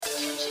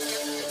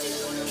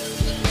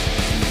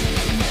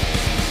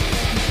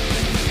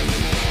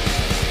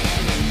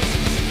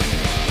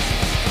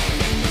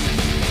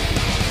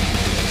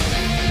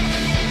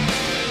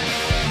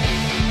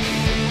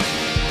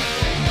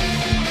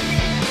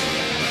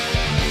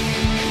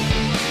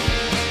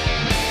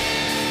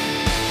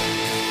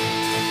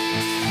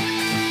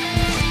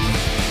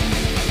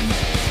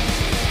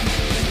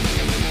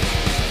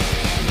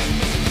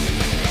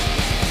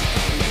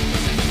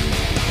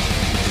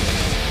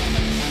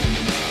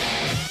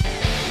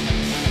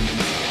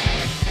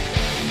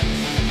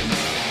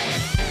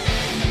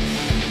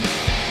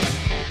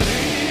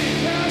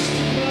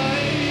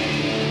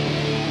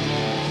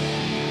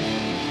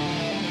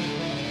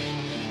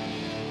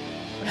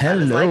I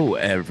was like, Hello,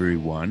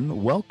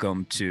 everyone.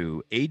 Welcome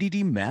to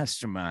ADD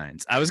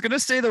Masterminds. I was gonna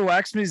say the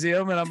Wax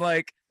Museum, and I'm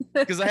like,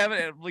 because I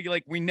haven't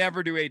we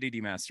never do ADD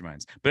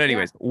Masterminds. But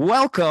anyways,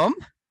 welcome.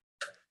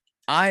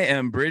 I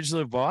am Bridge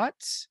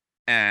Levot,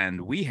 and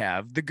we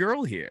have the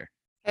girl here.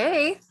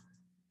 hey,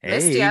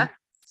 missed Hey, ya.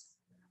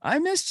 I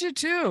missed you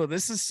too.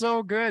 This is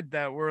so good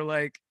that we're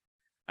like,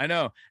 I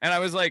know. And I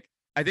was like,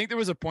 I think there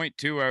was a point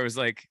too where I was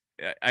like,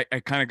 I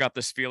kind of got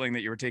this feeling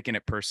that you were taking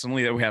it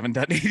personally that we haven't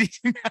done ADD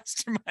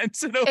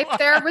Masterminds in a If while.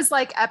 there was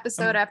like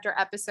episode after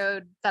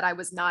episode that I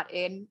was not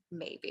in,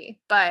 maybe.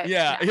 But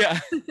Yeah, no. yeah.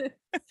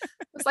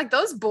 It's like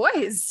those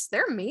boys,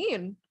 they're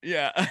mean.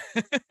 Yeah.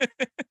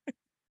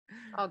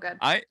 All good.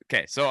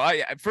 So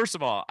I first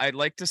of all, I'd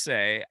like to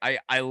say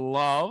I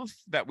love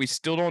that we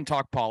still don't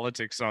talk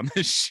politics on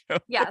this show.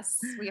 Yes,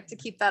 we have to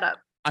keep that up.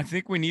 I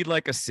think we need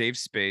like a safe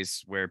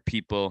space where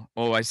people,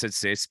 oh, I said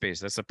safe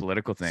space. That's a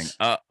political thing.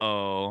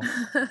 Uh-oh.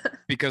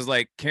 Because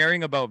like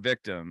caring about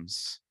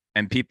victims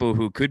and people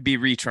who could be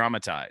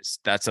re-traumatized,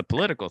 that's a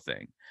political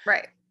thing.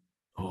 Right.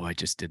 Oh, I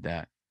just did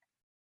that.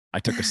 I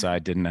took a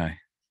side, didn't I?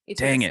 You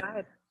Dang it.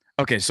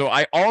 Okay, so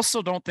I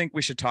also don't think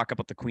we should talk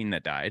about the queen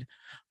that died.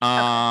 But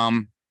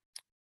I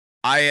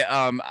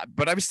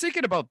was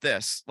thinking about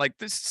this, like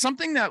this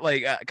something that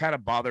like kind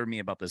of bothered me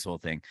about this whole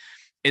thing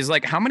is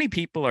like how many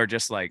people are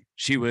just like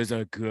she was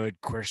a good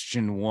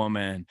Christian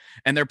woman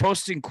and they're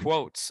posting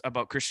quotes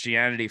about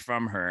Christianity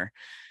from her.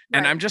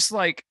 And I'm just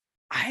like,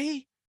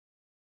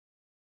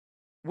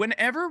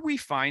 whenever we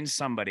find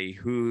somebody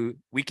who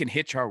we can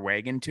hitch our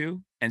wagon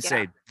to and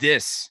say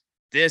this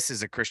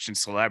is a Christian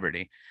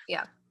celebrity.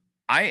 Yeah.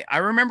 I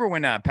remember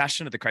when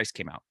Passion of the Christ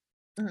came out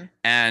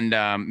and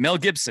Mel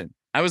Gibson,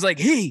 I was like,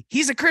 hey,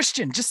 he's a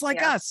Christian just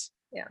like us.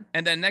 Yeah.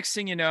 And then next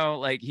thing you know,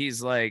 like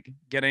he's like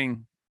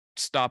getting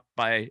stopped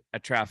by a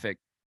traffic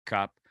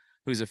cop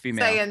who's a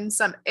female. Saying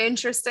some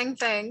interesting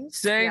things.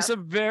 Saying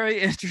some very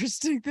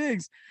interesting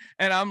things.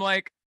 And I'm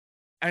like,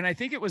 and I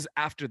think it was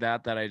after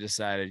that I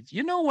decided,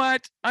 you know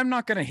what? I'm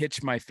not going to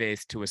hitch my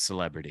faith to a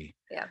celebrity.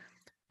 Yeah.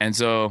 And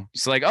so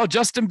it's like, oh,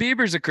 Justin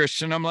Bieber's a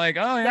Christian. I'm like,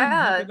 oh,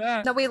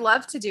 yeah. No, we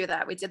love to do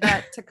that. We did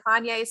that to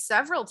Kanye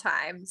several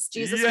times.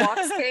 Jesus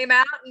Walks came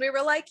out and we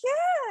were like,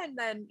 yeah. And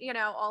then,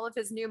 all of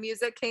his new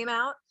music came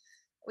out.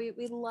 We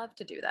love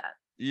to do that.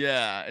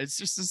 Yeah. It's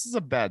just, this is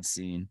a bad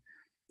scene.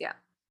 Yeah.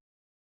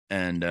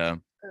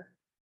 And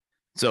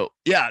so,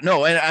 yeah,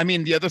 no. And I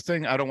mean, the other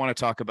thing I don't want to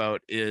talk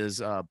about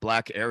is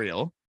Black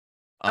Ariel.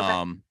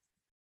 Okay.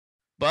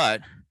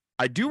 But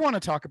I do want to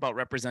talk about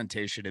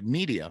representation in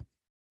media.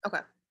 Okay.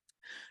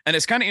 And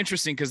it's kind of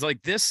interesting because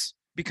like this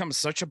becomes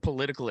such a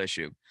political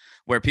issue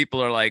where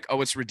people are like,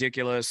 oh, it's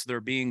ridiculous.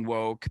 They're being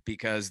woke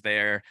because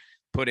they're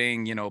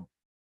putting,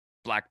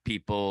 Black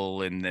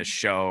people in this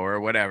show or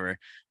whatever.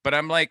 But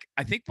I'm like,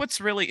 I think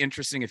what's really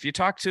interesting, if you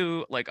talk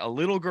to like a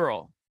little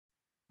girl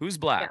who's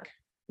Black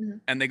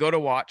and they go to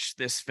watch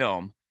this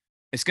film,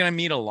 it's going to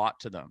mean a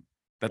lot to them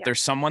that there's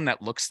someone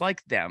that looks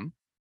like them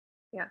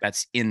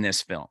that's in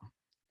this film.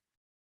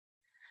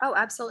 Oh,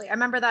 absolutely. I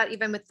remember that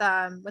even with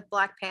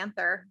Black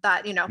Panther,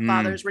 that,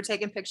 fathers were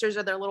taking pictures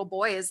of their little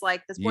boys,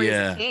 like this boy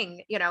is a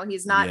king,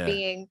 he's not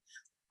being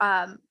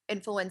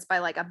influenced by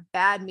like a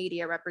bad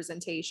media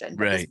representation,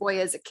 but this boy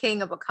is a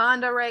king of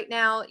Wakanda right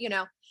now.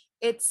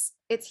 It's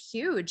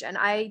huge. And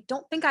I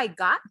don't think I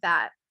got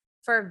that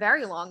for a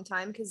very long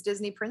time because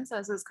Disney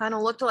princesses kind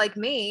of looked like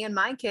me and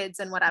my kids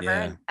and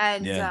whatever.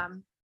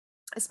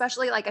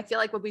 Especially like I feel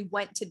like when we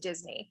went to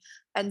Disney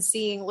and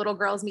seeing little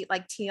girls meet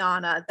like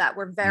Tiana that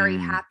were very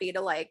happy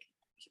to like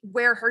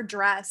wear her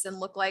dress and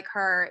look like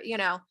her,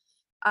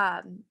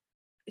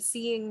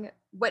 seeing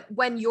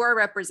when you're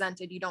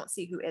represented, you don't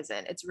see who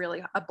isn't. It's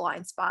really a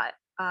blind spot.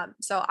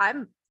 So I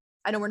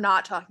know we're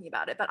not talking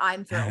about it, but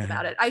I'm thrilled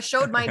about it. I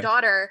showed my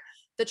daughter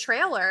the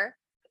trailer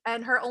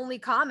and her only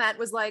comment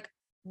was like,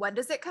 when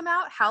does it come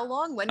out? How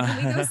long? When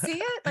can we go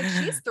see it? Like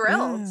she's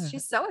thrilled.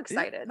 She's so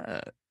excited.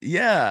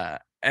 Yeah.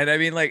 And I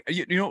mean, like,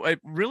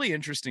 really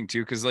interesting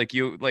too, because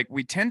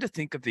we tend to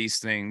think of these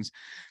things,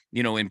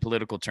 in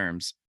political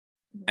terms.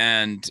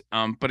 And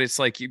but it's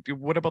like,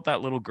 what about that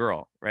little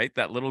girl, right?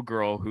 That little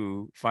girl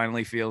who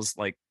finally feels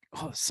like,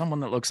 oh, someone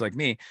that looks like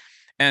me.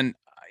 And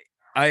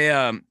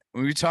I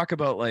when we talk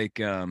about like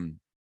my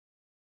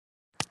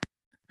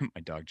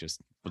dog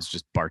was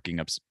just barking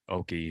up.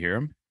 Okay, you hear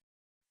him?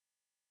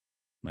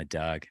 My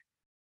dog.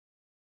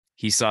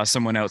 He saw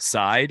someone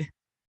outside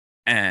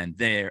and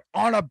they're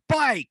on a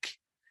bike.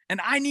 And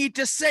I need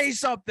to say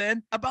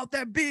something about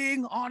them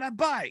being on a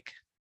bike.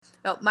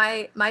 No,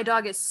 my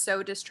dog is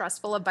so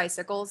distrustful of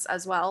bicycles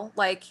as well.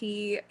 Like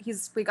we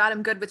got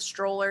him good with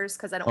strollers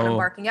because I don't want him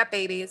barking at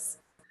babies.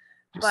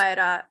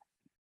 But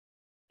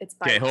it's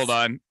bikes. Okay, hold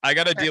on. I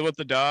got to deal with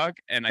the dog,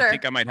 and I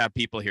think I might have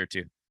people here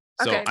too.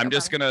 So I'm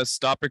just gonna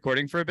stop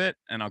recording for a bit,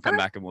 and I'll come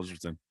back and we'll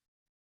resume.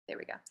 There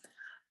we go.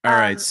 All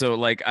right. So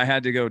like I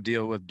had to go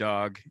deal with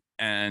dog,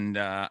 and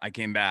I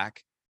came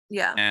back.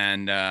 Yeah.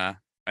 And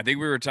I think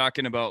we were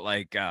talking about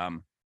like my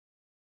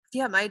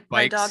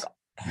dog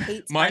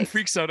hates mine bikes.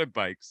 freaks out at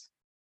bikes.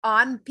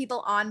 on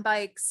people on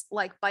bikes,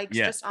 like bikes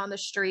Yeah. just on the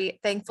street.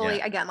 Thankfully,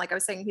 Yeah. again, like I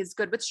was saying, he's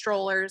good with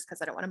strollers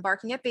because I don't want him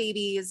barking at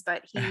babies,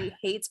 but he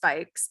hates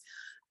bikes.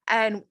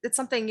 And it's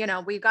something,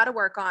 we've got to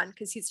work on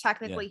because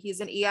Yeah. he's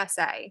an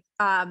ESA,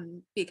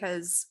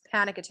 because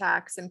panic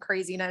attacks and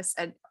craziness.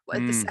 And the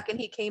Mm, second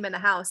he came in the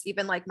house,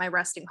 even like my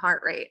resting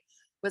heart rate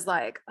was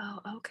like, oh,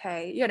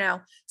 okay,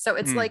 so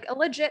it's mm. like a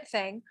legit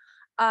thing.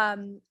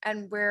 And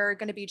we're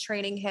going to be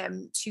training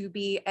him to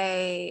be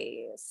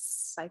a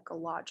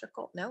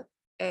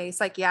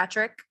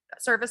psychiatric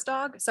service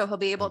dog. So he'll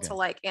be able to Okay.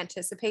 like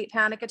anticipate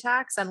panic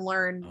attacks and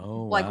learn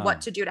Oh, like what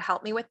wow. to do to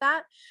help me with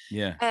that.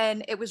 Yeah.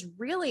 And it was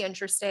really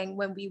interesting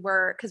when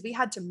because we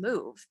had to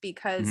move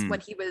because Mhm. when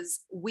he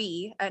was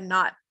wee and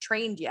not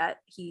trained yet,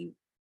 he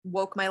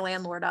woke my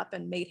landlord up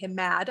and made him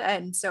mad.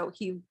 And so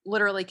he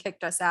literally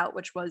kicked us out,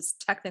 which was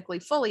technically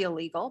fully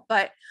illegal.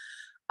 But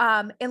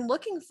in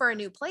looking for a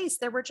new place,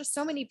 there were just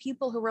so many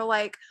people who were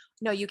like,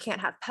 no, you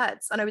can't have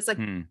pets. And I was like,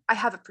 Hmm. I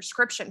have a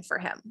prescription for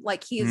him.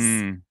 Like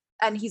Mm.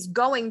 he's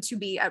going to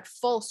be a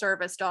full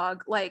service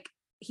dog. Like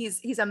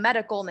he's a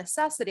medical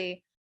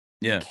necessity.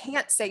 You Yeah.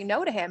 can't say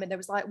no to him. And there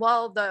was like,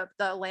 well,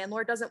 the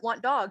landlord doesn't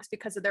want dogs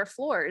because of their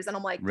floors. And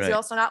I'm like, does he Right.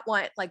 also not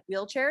want like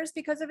wheelchairs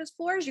because of his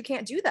floors? You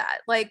can't do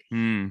that. Like,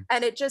 Mm.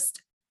 and it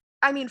just,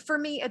 I mean, for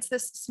me, it's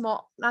this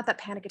small, not that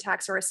panic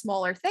attacks are a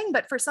smaller thing,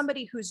 but for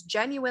somebody who's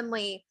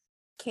genuinely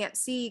can't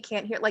see,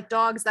 can't hear, like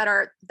dogs that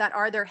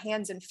are their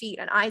hands and feet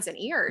and eyes and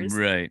ears,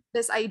 Right.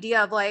 this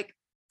idea of like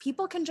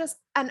people can just,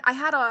 and I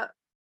had a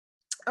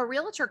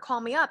realtor call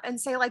me up and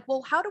say like,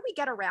 well, how do we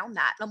get around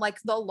that? And I'm like,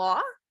 the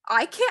law?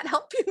 I can't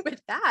help you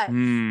with that.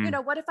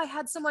 Mm. What if I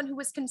had someone who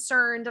was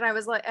concerned and I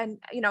was like, and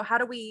how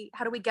do we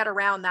get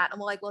around that? And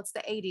I'm like, well, it's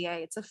the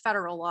ADA. It's a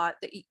federal law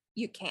that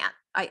you can't.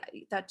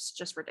 That's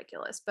just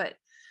ridiculous. But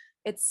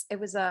it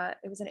was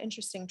an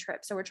interesting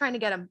trip. So we're trying to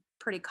get them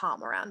pretty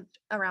calm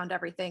around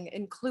everything,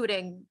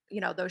 including,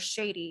 those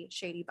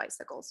shady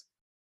bicycles.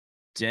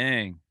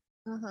 Dang.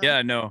 Hmm.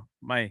 Yeah, no,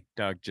 my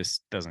dog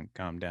just doesn't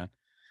calm down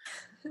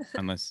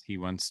unless he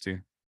wants to.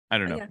 I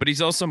don't know. Yeah. But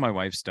he's also my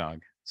wife's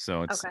dog.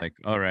 So it's Okay. like,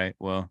 all right,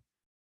 well,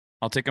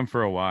 I'll take him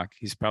for a walk.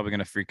 He's probably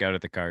gonna freak out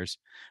at the cars.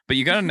 But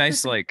you got a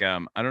nice like I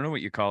don't know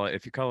what you call it.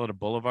 If you call it a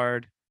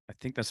boulevard, I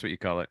think that's what you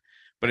call it.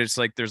 But it's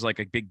like there's like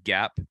a big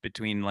gap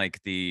between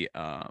the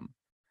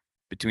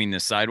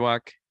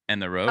sidewalk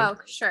and the road. Oh,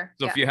 sure.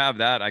 So if Yeah. you have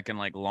that, I can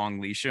like long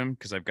leash him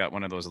because I've got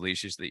one of those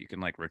leashes that you can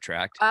like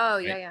retract, Oh,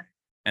 yeah, right? yeah.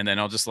 And then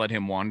I'll just let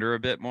him wander a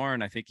bit more.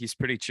 And I think he's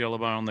pretty chill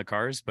about on the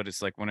cars. But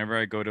it's like whenever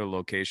I go to a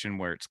location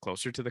where it's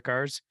closer to the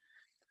cars,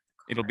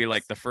 it'll be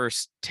like Cars. the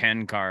first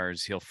 10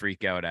 cars he'll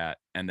freak out at,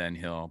 and then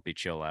he'll be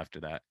chill after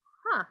that.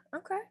 Huh.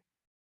 Okay.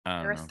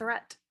 I You're don't a know.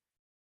 threat.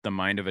 The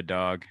mind of a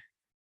dog,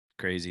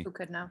 crazy. Who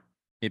could know?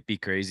 It'd be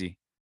crazy.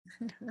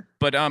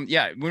 But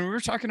yeah, when we were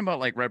talking about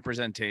like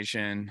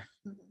representation,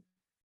 Mhm.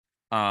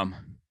 um,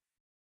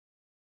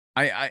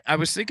 I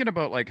was thinking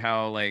about like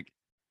how like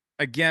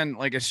again,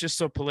 like it's just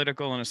so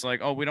political and it's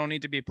like, oh, we don't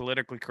need to be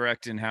politically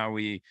correct in how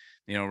we,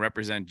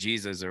 represent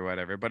Jesus or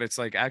whatever. But it's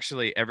like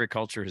actually every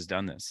culture has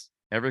done this.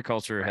 Every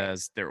culture Right.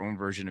 has their own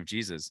version of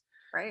Jesus.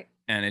 Right.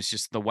 And it's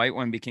just the white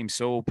one became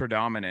so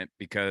predominant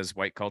because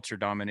white culture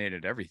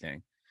dominated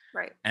everything.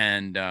 Right.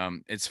 And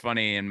it's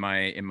funny in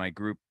my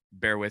group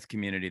Bear With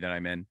community that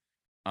I'm in,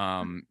 Mhm.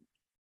 um,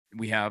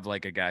 we have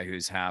like a guy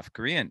who's half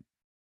Korean,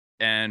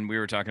 and we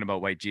were talking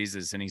about white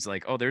Jesus, and he's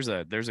like, "Oh, there's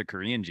a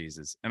Korean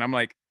Jesus," and I'm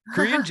like,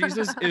 "Korean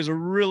Jesus is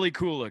really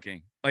cool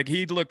looking. Like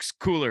he looks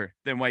cooler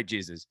than white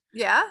Jesus."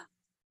 Yeah.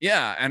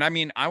 Yeah, and I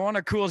mean, I want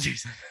a cool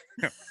Jesus.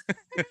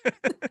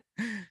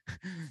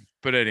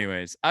 But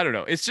anyways, I don't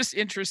know. It's just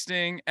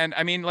interesting, and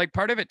I mean, like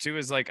part of it too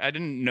is like I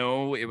didn't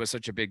know it was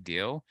such a big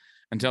deal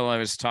until I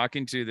was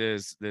talking to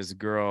this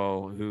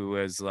girl who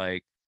was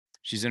like,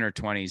 she's in her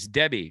 20s,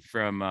 Debbie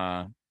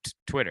from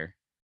Twitter.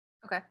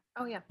 Okay.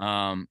 Oh, yeah.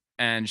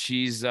 And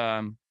she's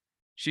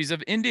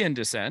of Indian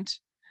descent,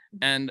 Mhm.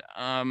 and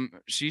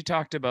she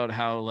talked about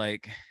how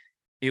like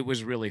it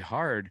was really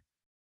hard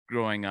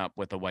growing up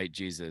with a white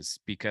Jesus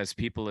because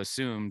people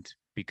assumed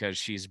because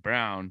she's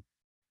brown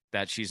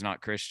that she's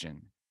not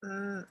Christian.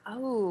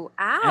 Oh,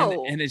 And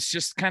ow. it's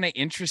just kind of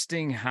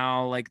interesting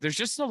how like there's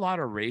just a lot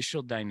of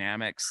racial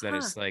dynamics that Huh.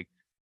 it's like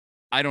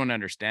I don't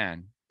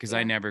understand because I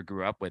Yeah. never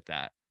grew up with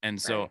that. And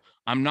so Right.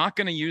 I'm not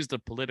going to use the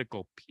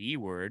political P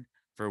word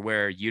for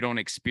where you don't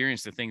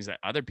experience the things that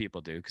other people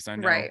do because I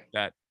know Right.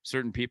 that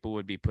certain people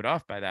would be put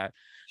off by that.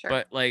 Sure.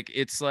 But like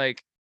it's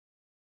like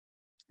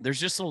there's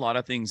just a lot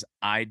of things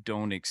I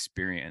don't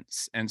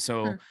experience. And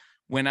so Hmm.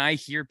 when I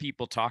hear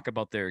people talk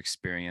about their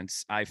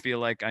experience, I feel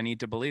like I need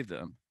to believe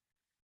them.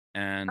 Oh,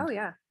 And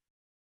yeah.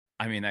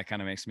 I mean, that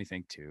kind of makes me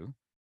think too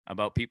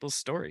about people's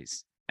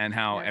stories and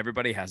how Yeah.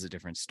 everybody has a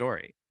different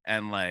story.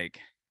 And like,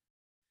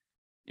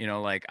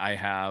 like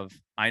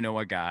I know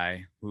a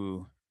guy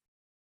who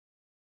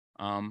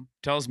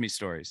tells me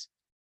stories,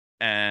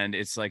 and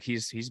it's like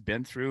he's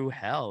been through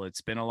hell.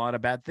 It's been a lot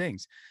of bad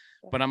things.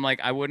 Yeah. But I'm like,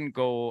 I wouldn't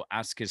go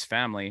ask his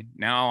family.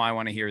 Now I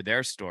want to hear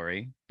their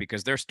story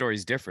because their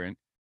story's different.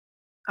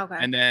 Okay.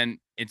 And then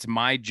it's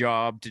my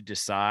job to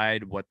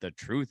decide what the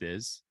truth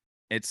is.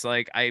 It's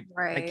like I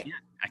Right.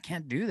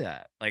 can't do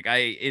that. Like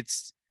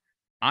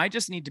I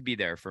just need to be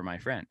there for my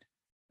friend.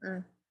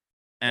 Mm.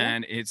 Yeah.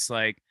 And it's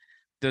like,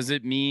 does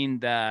it mean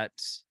that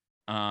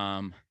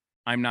um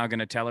I'm now going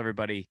to tell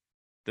everybody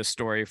the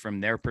story from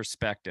their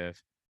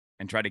perspective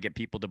and try to get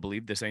people to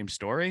believe the same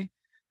story?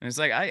 And it's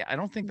like I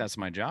don't think Mm. that's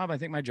my job. I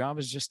think my job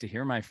is just to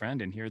hear my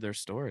friend and hear their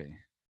story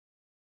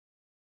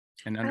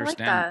and I like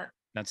understand that.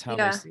 that's how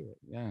they Yeah. see it.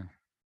 Yeah.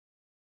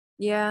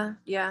 Yeah.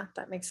 Yeah.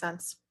 That makes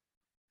sense.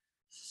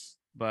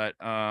 But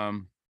all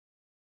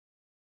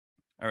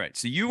right.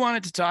 So you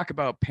wanted to talk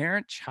about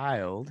parent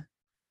child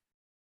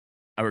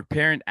or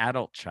parent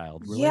adult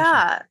child relationship.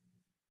 Yeah.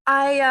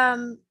 I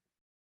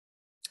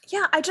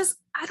yeah, I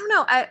don't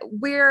know.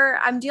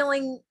 I'm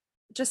dealing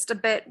just a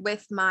bit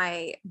with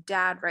my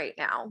dad right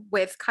now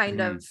with kind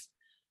Mhm. of,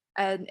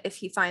 and if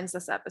he finds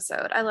this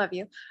episode, I love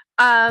you.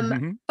 Um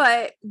Mhm.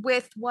 but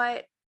with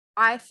what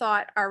I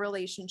thought our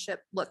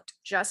relationship looked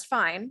just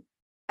fine,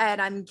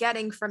 and I'm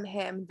getting from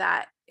him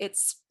that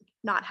it's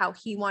not how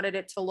he wanted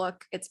it to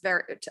look. It's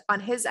on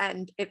his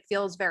end it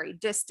feels very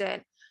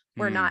distant.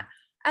 We're not, Mm.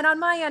 and on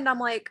my end I'm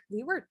like,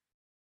 we were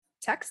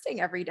texting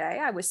every day.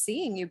 I was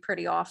seeing you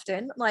pretty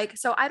often. Like,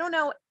 so I don't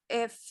know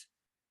if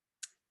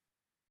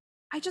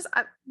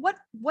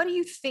what do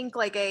you think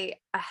like a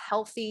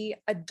healthy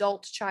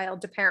adult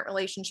child to parent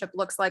relationship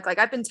looks like? Like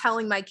I've been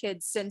telling my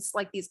kids since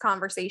like these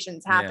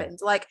conversations Yeah. happened.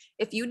 Like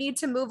if you need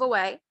to move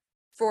away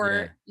for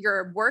Yeah.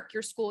 your work,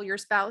 your school, your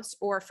spouse,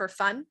 or for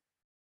fun,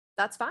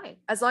 that's fine.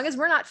 As long as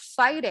we're not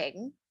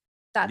fighting,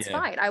 that's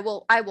Yeah. fine. I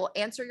will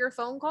answer your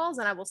phone calls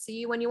and I will see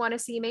you when you want to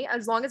see me.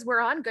 As long as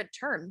we're on good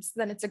terms,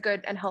 then it's a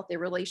good and healthy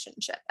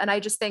relationship. And I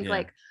just think Yeah.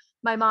 like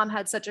my mom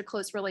had such a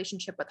close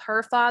relationship with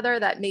her father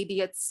that maybe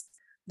it's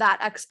that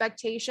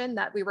expectation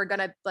that we were going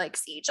to like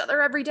see each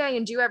other every day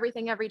and do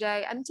everything every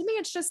day. And to me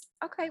it's just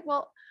okay,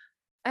 well,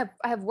 I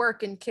have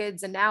work and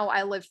kids, and now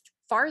I live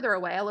farther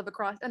away. I live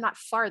across, not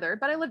farther,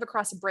 but I live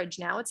across a bridge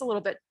now. It's a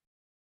little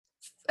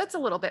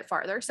bit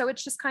farther. So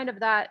it's just kind of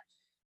that,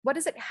 what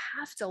does it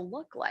have to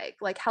look like?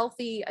 Like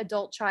healthy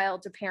adult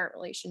child to parent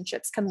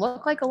relationships can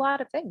look like a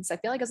lot of things. I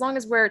feel like as long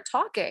as we're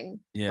talking,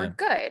 we're Yeah.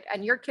 good.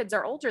 And your kids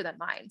are older than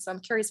mine. So I'm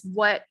curious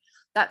what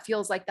that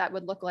feels like that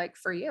would look like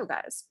for you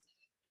guys.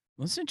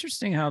 Well, it's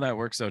interesting how that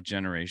works out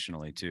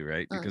generationally too,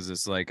 right? Mm, Because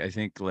it's like I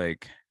think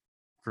like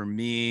for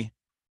me,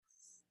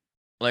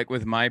 like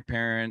with my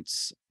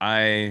parents,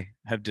 I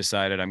have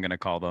decided I'm going to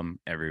call them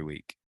every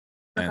week.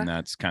 And okay.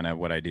 that's kind of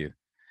what I do.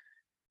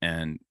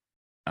 And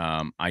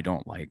I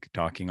don't like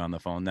talking on the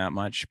phone that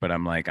much, but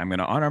I'm like I'm going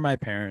to honor my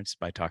parents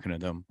by talking to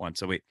them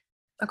once a week.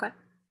 Okay.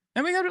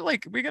 And we got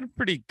a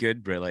pretty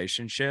good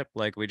relationship.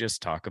 Like we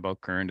just talk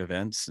about current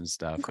events and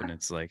stuff Okay. and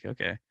it's like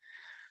okay.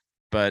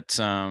 But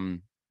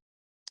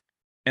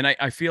and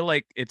I feel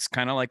like it's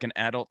kind of like an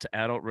adult to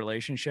adult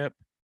relationship.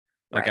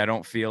 Like I Right.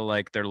 don't feel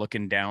like they're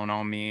looking down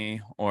on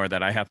me or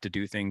that I have to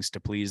do things to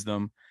please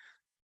them.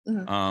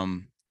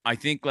 Mhm. I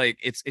think like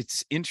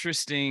it's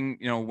interesting,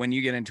 you know, when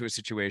you get into a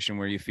situation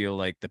where you feel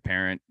like the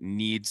parent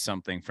needs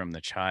something from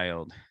the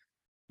child.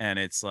 And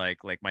it's like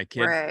my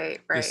kid Right.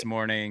 this Right.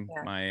 morning,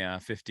 Yeah. my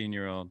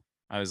 15-year-old,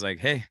 I was like,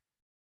 "Hey,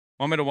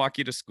 want me to walk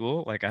you to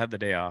school? Like I had the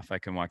day off, I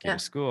can walk you to Yeah.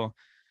 school."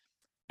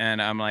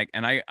 And I'm like,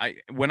 and I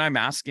when I'm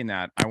asking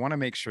that, I want to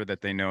make sure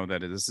that they know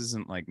that this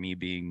isn't like me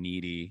being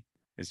needy.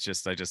 It's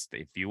just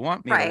if you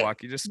want me to Right.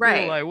 walk you to school,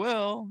 Right. I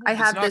will. I If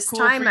it's have not this cool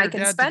for time I your can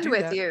dad to spend do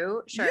with that,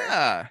 you. Sure.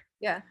 yeah.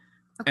 Yeah.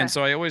 And Okay.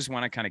 so I always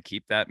want to kind of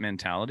keep that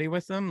mentality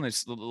with them.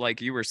 It's like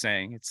you were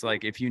saying, it's Yeah.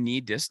 like if you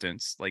need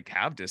distance, like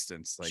have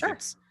distance. Like Sure.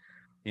 it's,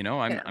 you know,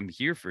 I'm Yeah. I'm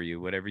here for you,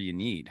 whatever you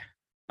need.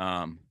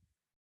 Um,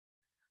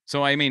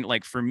 so I mean,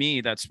 like for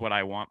me, that's what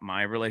I want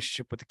my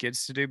relationship with the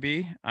kids to do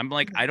be. I'm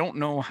like, Mhm. I don't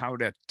know how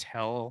to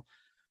tell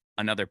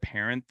another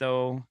parent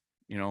though,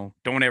 you know,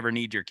 don't ever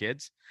need your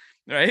kids.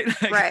 Right.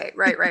 Like, Right.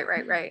 Right. Right.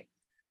 Right. Right.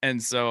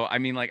 and so I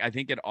mean, like I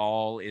think it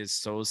all is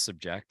so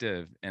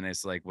subjective and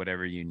it's like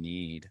whatever you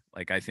need.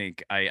 Like I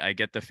think I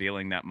get the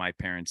feeling that my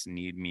parents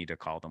need me to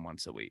call them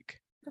once a week.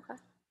 Okay.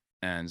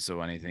 And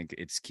so and I think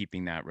it's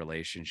keeping that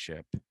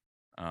relationship.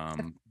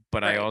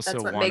 But I Right. also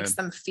That's what want makes to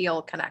them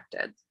feel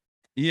connected.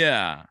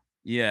 yeah,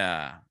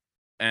 yeah.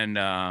 And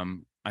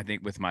I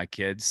think with my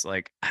kids,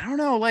 like I don't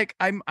know, like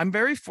I'm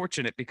very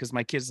fortunate because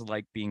my kids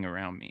like being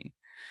around me.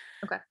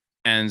 Okay.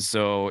 And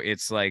so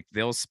it's like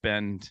they'll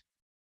spend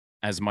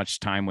as much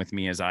time with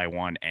me as I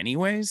want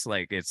anyways.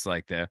 Like it's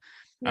like I'm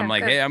Yeah.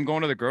 like, Good. hey, I'm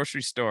going to the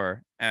grocery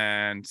store.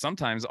 And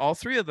sometimes all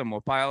three of them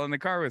will pile in the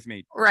car with me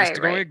just Right. to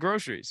go Right. get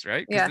groceries,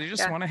 right? Because Yeah. they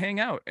just Yeah. want to hang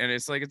out. And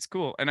it's like it's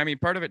cool. And I mean,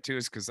 part of it too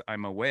is because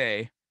I'm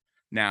away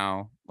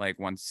now, like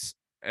once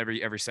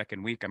every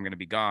second week, I'm gonna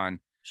be gone.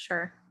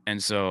 Sure.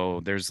 And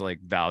so there's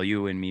like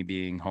value in me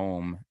being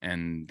home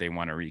and they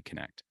want to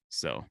reconnect.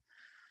 So,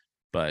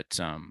 but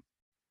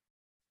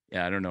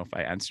yeah, I don't know if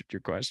I answered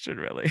your question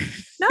really.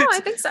 No, I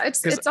think so.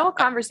 It's all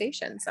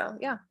conversation. So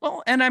yeah.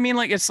 Well, and I mean,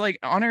 like, it's like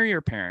honor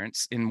your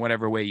parents in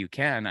whatever way you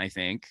can. I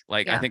think,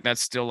 like, I think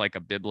that's still like a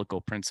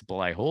biblical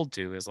principle I hold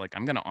to, is like,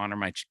 I'm going to honor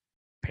my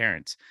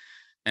parents.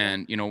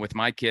 And, you know, with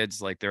my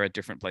kids, like, they're at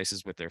different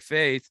places with their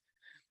faith.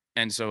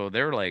 And so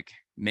they're like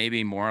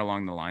maybe more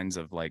along the lines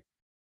of like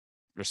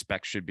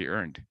respect should be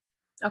earned.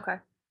 Okay.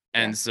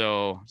 And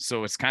so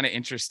it's kind of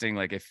interesting,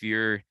 like, if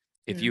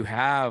you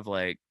have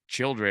like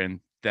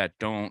children that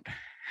don't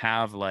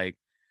have like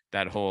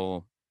that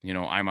whole, you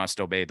know, I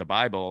must obey the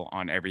Bible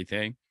on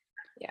everything.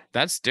 Yeah.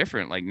 That's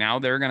different. Like, now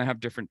they're going to have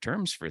different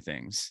terms for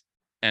things.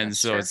 And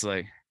so it's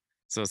like,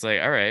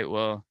 all right,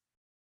 well,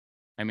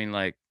 I mean,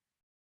 like,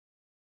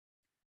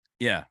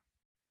 yeah,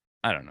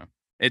 I don't know.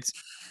 It's,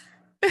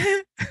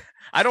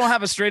 I don't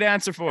have a straight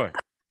answer for it.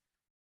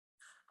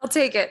 I'll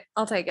take it.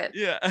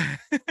 Yeah.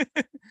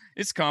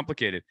 It's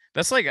complicated.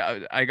 That's like,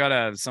 I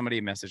got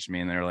somebody messaged me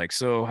and they're like,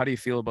 so how do you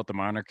feel about the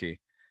monarchy?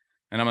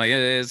 And I'm like, it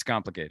is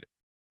complicated.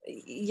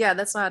 Yeah,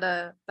 that's not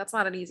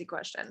an easy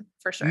question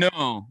for sure.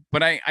 No,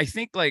 but I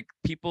think like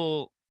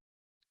people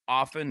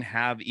often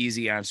have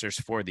easy answers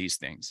for these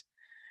things.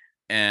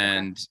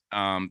 And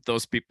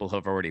those people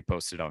have already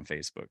posted on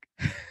Facebook.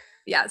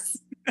 Yes.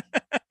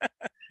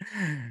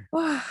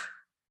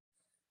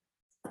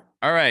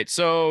 All right.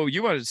 So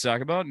you wanted to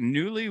talk about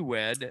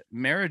newlywed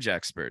marriage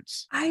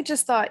experts. I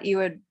just thought you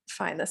would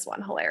find this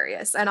one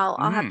hilarious, and I'll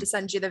have to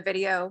send you the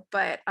video,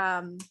 but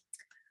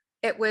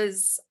it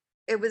was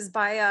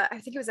by I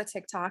think it was a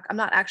TikTok. I'm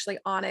not actually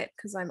on it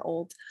because I'm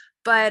old,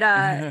 but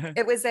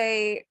it was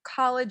a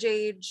college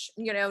age,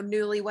 you know,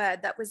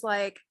 newlywed that was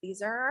like,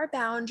 these are our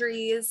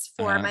boundaries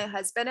for my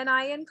husband and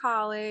I in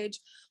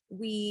college.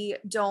 We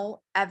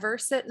don't ever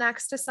sit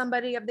next to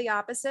somebody of the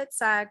opposite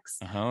sex.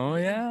 Oh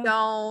yeah.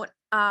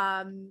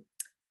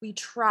 We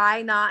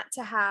try not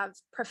to have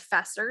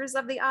professors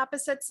of the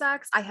opposite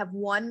sex. I have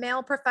one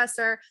male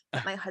professor,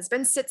 but my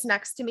husband sits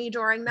next to me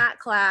during that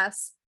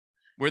class.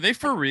 Were they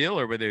for real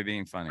or were they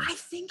being funny? I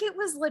think it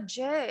was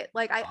legit.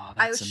 Like,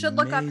 I should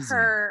look up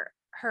her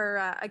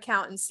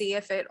account and see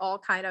if it all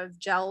kind of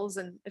gels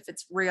and if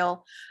it's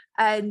real.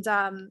 And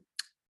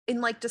in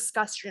like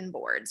discussion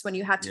boards, when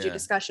you have to do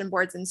discussion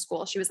boards in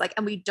school, she was like,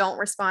 and we don't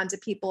respond to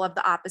people of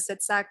the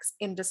opposite sex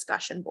in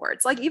discussion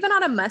boards, like even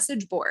on a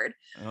message board.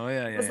 Oh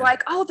yeah. It was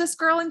like, oh, this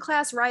girl in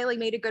class, Riley,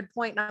 made a good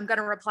point and I'm going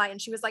to reply. And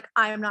she was like,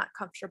 I am not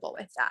comfortable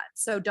with that,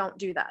 so don't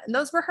do that. And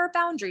those were her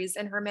boundaries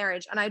in her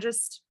marriage. And I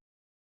just,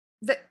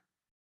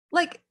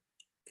 like,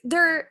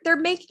 they're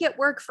making it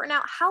work for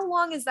now. How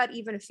long is that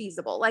even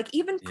feasible? Like,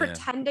 even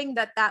pretending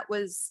that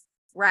was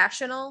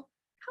rational,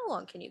 how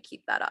long can you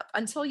keep that up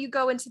until you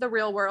go into the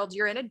real world?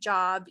 You're in a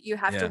job, you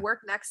have to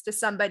work next to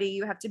somebody,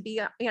 you have to be,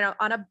 you know,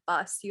 on a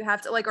bus, you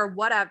have to, like, or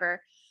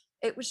whatever.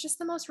 It was just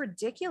the most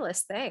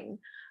ridiculous thing.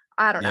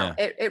 I don't know.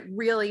 It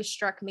really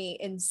struck me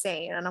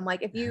insane. And I'm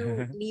like, if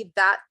you need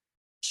that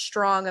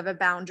strong of a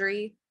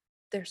boundary,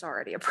 there's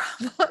already a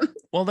problem.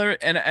 Well,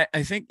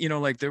 I think, you know,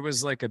 like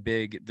there's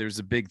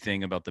a big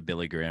thing about the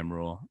Billy Graham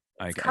rule.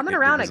 It's coming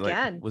around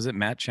again. Was it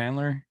Matt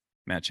Chandler?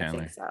 Matt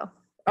Chandler. I think so.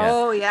 Yeah.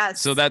 Oh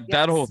yes. So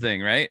that whole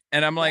thing, right?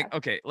 And I'm like,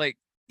 okay, like,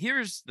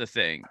 here's the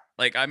thing.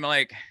 Like, I'm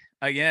like,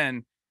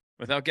 again,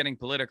 without getting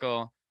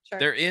political,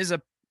 there is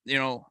a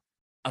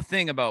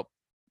thing about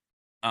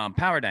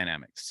power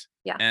dynamics.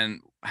 Yeah. And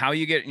how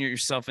you get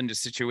yourself into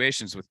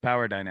situations with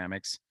power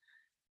dynamics.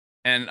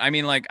 And I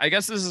mean, like, I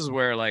guess this is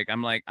where, like,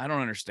 I'm like, I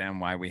don't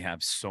understand why we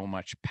have so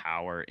much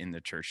power in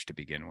the church to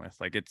begin with.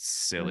 Like, it's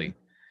silly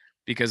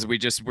because we're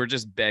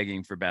just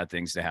begging for bad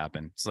things to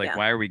happen. It's like,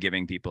 why are we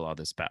giving people all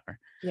this power?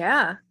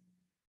 Yeah.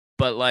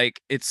 But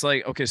like, it's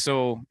like, okay,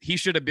 so he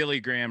should have Billy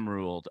Graham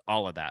ruled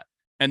all of that.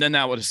 And then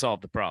that would have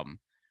solved the problem.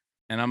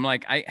 And I'm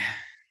like, I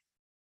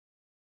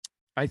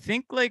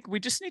think, like, we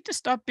just need to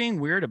stop being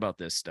weird about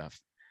this stuff.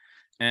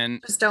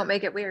 And just don't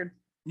make it weird.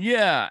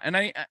 Yeah. And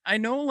I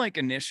know, like,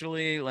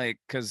 initially, like,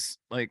 cause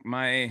like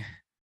I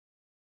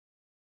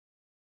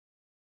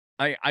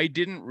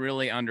didn't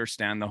really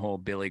understand the whole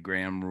Billy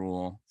Graham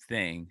rule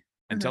thing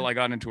until I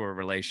got into a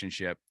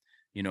relationship,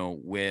 you know,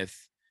 with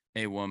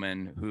a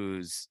woman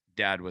whose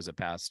dad was a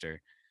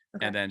pastor.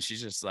 Okay. And then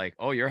she's just like,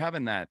 oh, you're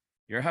having that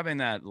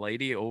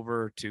lady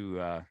over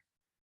to,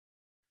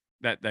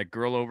 that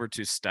girl over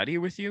to study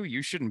with you.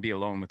 You shouldn't be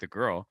alone with the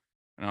girl.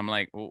 And I'm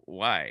like, well,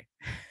 why?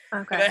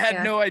 Okay. But I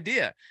had no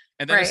idea.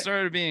 And then it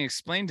started being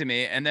explained to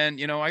me. And then,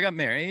 you know, I got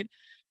married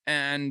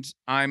and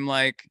I'm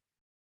like,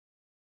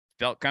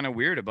 felt kind of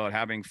weird about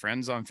having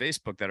friends on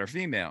Facebook that are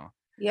female.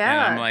 Yeah.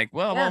 And I'm like,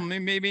 well,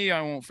 maybe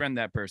I won't friend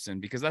that person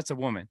because that's a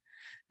woman.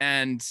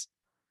 And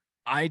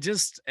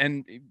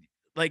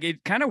like,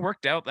 it kind of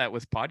worked out that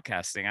with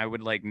podcasting, I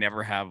would like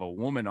never have a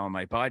woman on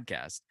my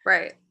podcast.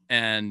 Right.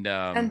 And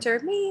enter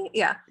me.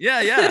 Yeah.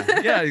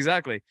 Yeah,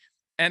 exactly.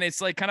 And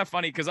it's like kind of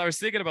funny because I was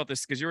thinking about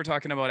this because you were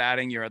talking about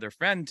adding your other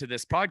friend to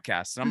this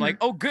podcast. And I'm like,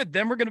 oh, good.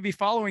 Then we're going to be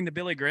following the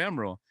Billy Graham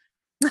rule.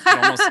 We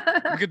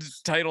could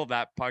title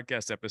that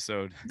podcast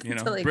episode, you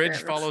know, Billy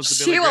Bridge Graham follows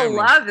the Billy Graham rule. She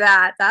will love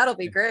that. That'll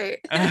be great.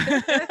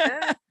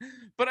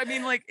 But I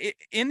mean, like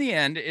in the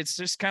end, it's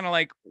just kind of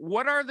like,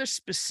 what are the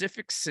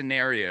specific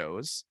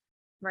scenarios?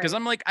 Because Right.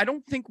 I'm like, I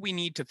don't think we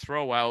need to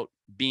throw out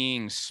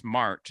being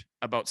smart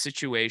about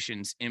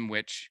situations in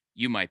which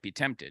you might be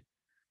tempted.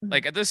 Mhm.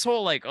 Like this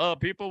whole like, oh,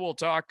 people will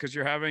talk because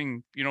you're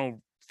having,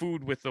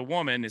 food with a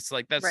woman. It's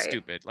like that's Right.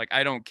 stupid. Like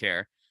I don't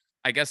care.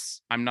 I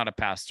guess I'm not a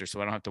pastor,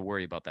 so I don't have to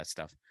worry about that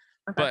stuff.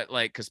 Okay. But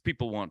like, because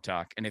people won't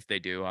talk, and if they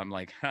do, I'm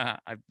like,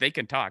 they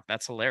can talk.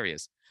 That's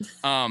hilarious.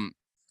 Um,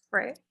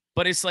 Right.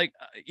 but it's like,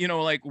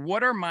 like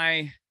what are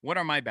my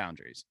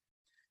boundaries?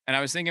 And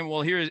I was thinking,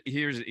 well, here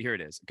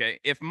it is. Okay,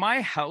 if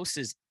my house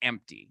is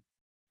empty,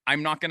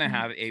 I'm not gonna Mhm.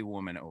 have a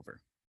woman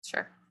over.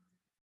 Sure.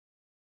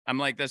 I'm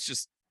like, that's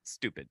just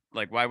stupid.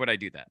 Like, why would I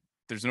do that?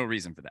 There's no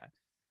reason for that.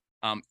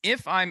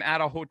 If I'm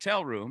at a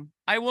hotel room,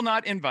 I will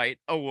not invite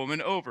a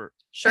woman over.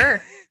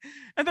 Sure.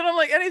 And then I'm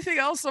like, anything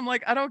else? I'm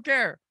like, I don't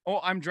care. Oh,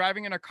 I'm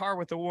driving in a car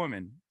with a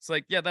woman. It's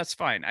like, yeah, that's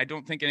fine. I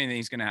don't think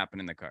anything's gonna happen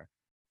in the car.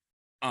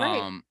 Right.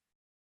 Um,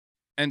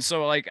 and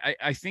so like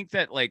I think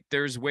that like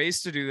there's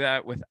ways to do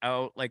that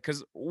without like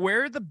because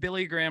where the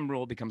Billy Graham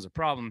rule becomes a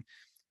problem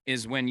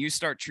is when you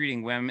start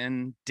treating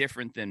women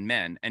different than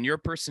men and you're a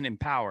person in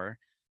power.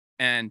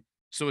 And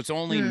so it's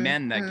only Mm,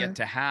 men that get mm.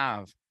 to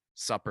have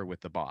supper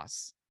with the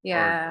boss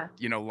or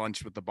Yeah.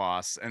 lunch with the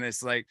boss. And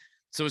it's like,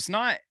 so it's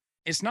not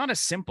a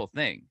simple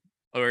thing.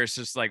 Or it's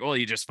just like, oh,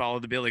 you just follow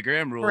the Billy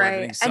Graham rule, Right.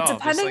 everything's And solved. It's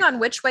depending like, on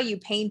which way you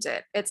paint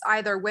it, it's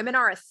either women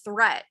are a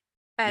threat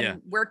yeah,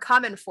 and we're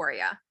coming for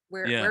you.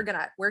 We're yeah, we're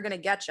gonna we're gonna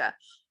get you,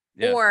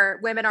 yeah, or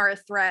women are a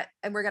threat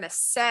and we're gonna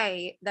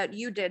say that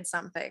you did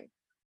something.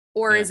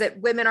 Or yeah, is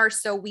it women are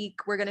so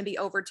weak we're going to be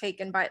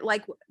overtaken by,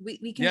 like, we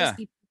can just yeah,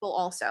 be people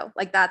also,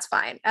 like that's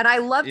fine. And I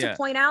love to yeah,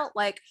 point out,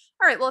 like,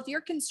 all right, well, if you're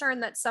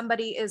concerned that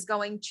somebody is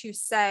going to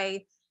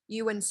say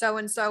you and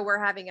so were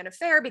having an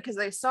affair because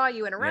they saw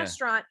you in a yeah,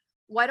 restaurant,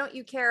 why don't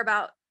you care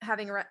about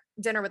having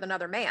dinner with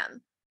another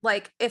man?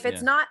 Like, if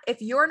it's yeah, not,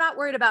 if you're not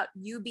worried about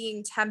you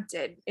being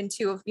tempted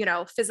into,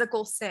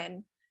 physical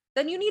sin,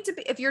 then you need to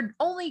be. If you're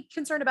only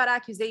concerned about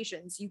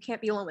accusations, you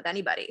can't be alone with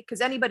anybody,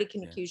 because anybody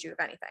can yeah. accuse you of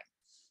anything.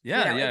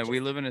 Yeah, It yeah, we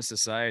just. live in a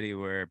society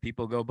where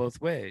people go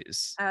both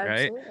ways,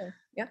 right? Absolutely.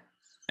 Yeah.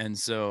 And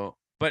so,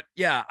 but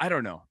yeah, I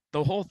don't know.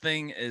 The whole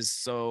thing is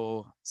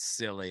so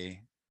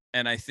silly.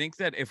 And I think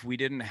that if we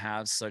didn't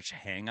have such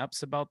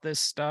hangups about this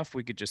stuff,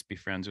 we could just be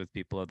friends with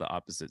people of the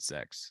opposite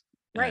sex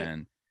Right.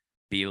 and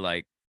be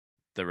like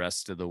the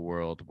rest of the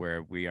world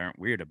where we aren't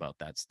weird about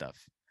that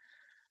stuff.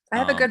 I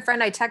have a Um, good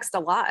friend I text a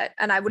lot,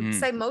 and I would mm,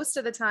 say most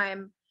of the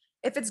time,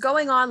 if it's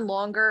going on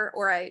longer,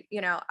 or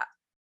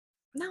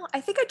no,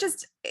 I think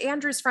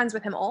Andrew's friends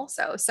with him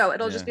also. So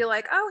it'll just yeah, be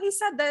like, oh, he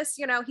said this,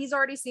 he's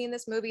already seen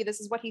this movie.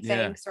 This is what he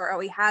yeah, thinks, or oh,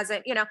 he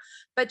hasn't,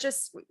 but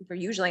just we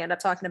usually end up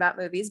talking about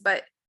movies.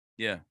 But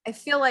yeah, I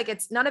feel like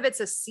it's none of it's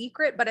a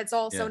secret, but it's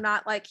also yeah,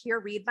 not like, here,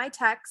 read my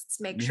texts,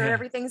 make sure yeah,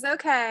 everything's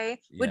okay.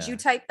 Would you yeah,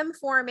 type them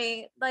for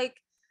me? Like,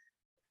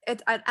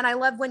 and I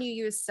love when you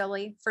use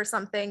silly for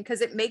something,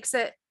 because it makes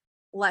it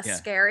less yeah,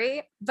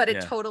 scary, but it yeah,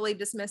 totally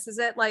dismisses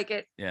it. Like,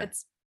 yeah.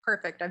 it's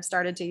perfect. I've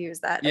started to use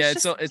that. Yeah, It's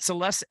it's a just it's a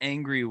less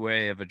angry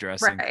way of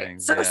addressing right.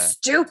 things. So Yeah.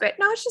 stupid.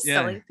 No, it's just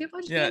Yeah. silly. People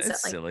are just Yeah, being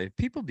it's silly. silly.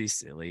 People be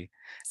silly.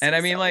 So And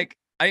I mean silly. like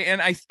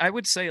I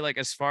would say like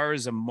as far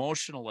as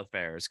emotional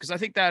affairs cuz I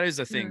think that is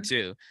a thing Mhm.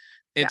 too.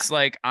 Yeah. It's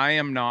like I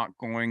am not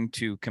going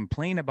to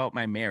complain about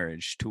my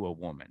marriage to a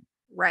woman.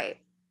 Right.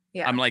 I'm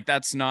Yeah. like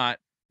that's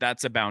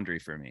a boundary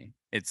for me.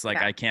 It's like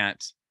Yeah. I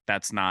can't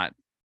that's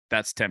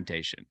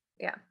temptation.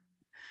 Yeah.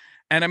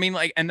 And I mean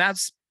like and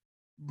that's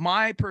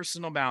my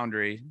personal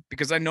boundary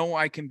because I know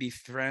I can be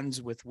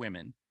friends with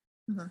women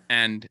Mhm.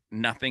 and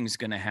nothing's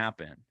going to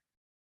happen.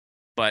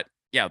 But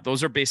yeah,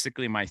 those are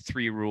basically my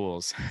 3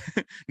 rules.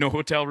 No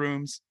hotel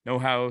rooms, no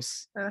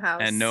house, The and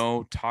house.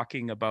 no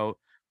talking about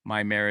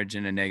my marriage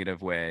in a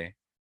negative way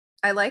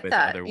I like with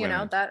that. other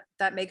women.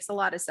 That makes a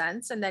lot of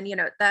sense. And then,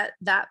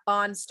 that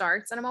bond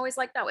starts. And I'm always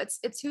like, no,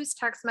 it's whose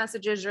text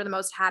messages you're the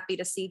most happy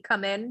to see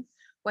come in,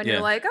 when you're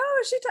Yeah. like,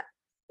 oh,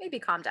 maybe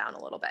calm down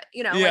a little bit,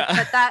 like,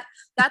 Yeah. but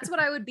that's what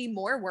I would be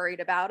more worried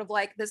about, of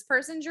like, this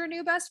person's your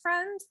new best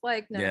friend.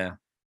 Like, no, no, Yeah.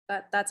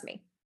 no. That's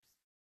me.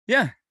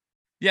 Yeah.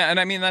 Yeah, and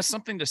I mean, that's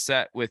something to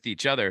set with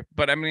each other,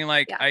 but I mean,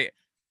 like, Yeah.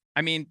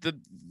 I mean,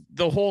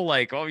 the whole,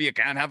 like, "Oh, you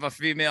can't have a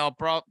female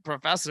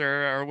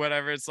professor," or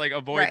whatever, it's like,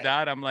 avoid Right.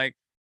 that, I'm like,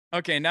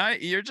 "Okay, now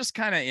you're just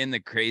kinda in the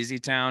crazy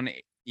town,"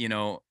 you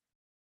know?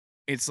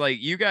 It's like,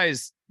 you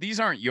guys these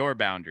aren't your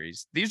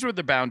boundaries. These were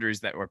the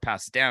boundaries that were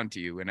passed down to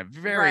you in a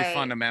very Right.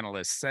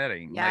 fundamentalist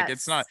setting. Like,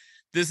 it's not Yes.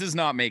 this is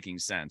not making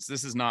sense.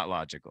 This is not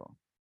logical.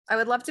 I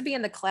would love to be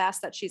in the class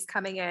that she's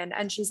coming in,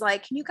 and she's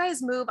like, "Can you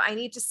guys move? I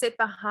need to sit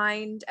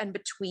behind and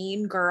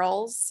between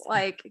girls,"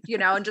 like,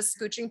 and just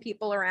scooching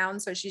people around.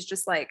 So she's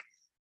just like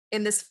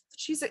in this,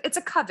 it's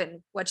a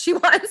coven what she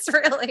wants,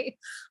 really.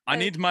 I Like,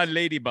 need my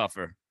lady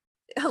buffer.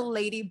 a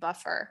lady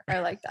buffer. I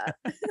like that.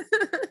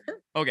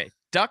 Okay,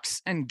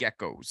 ducks and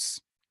geckos.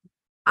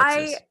 What's I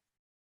this?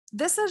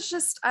 This is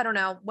just, I don't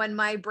know, when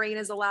my brain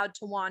is allowed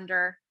to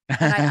wander.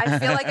 And I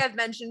feel like I've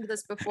mentioned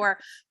this before,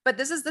 but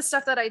this is the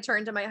stuff that I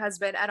turn to my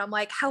husband and I'm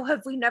like, how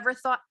have we never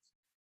thought?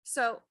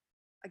 So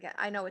again,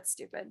 I know it's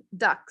stupid.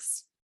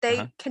 Ducks,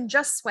 Uh-huh. they can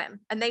just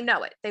swim and they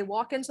know it. They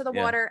walk into the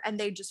Yeah. water and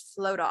they just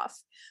float off.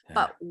 Yeah.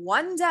 But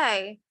one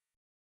day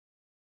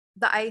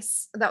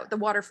the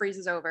water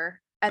freezes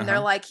over and they're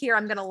Uh-huh. like, here,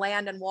 I'm going to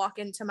land and walk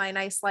into my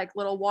nice, like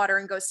little water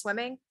and go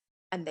swimming.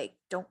 And they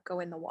don't go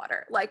in the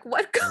water. Like,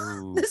 what?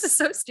 Ooh. This is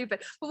so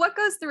stupid. But what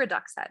goes through a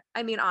duck's head?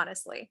 I mean,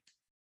 honestly,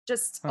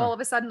 just all of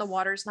a sudden the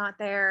water's not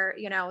there.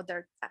 You know,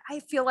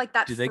 I feel like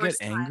that Do they get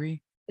first time,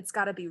 angry? it's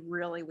got to be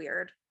really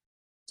weird.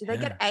 Do they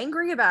Yeah. get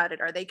angry about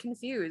it? Are they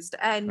confused?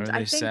 And Are I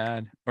they think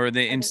sad? Or are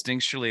they I think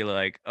instinctually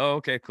like, oh,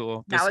 okay,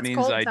 cool. now This it's means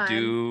cold I time.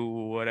 do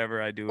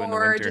whatever I do in the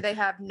Or do winter. they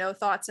have no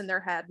thoughts in their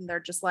head and they're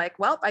just like,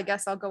 well, I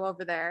guess I'll go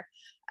over there.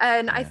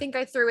 And I Yeah. think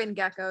I threw in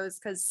geckos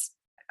because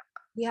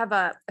we have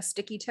a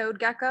sticky toed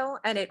gecko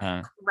and it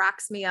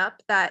cracks me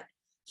up that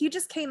he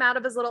just came out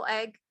of his little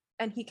egg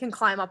and he can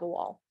climb up a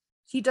wall.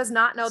 He does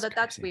not know that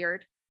that's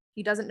weird.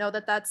 He doesn't know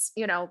that that's,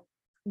 you know,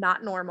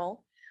 not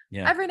normal.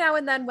 Yeah. Every now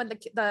and then when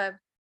the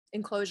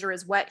enclosure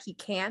is wet, he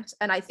can't.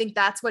 And I think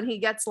that's when he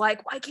gets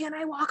like, why can't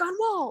I walk on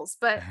walls?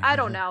 But I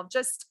don't know,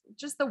 just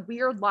the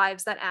weird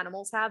lives that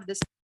animals have, this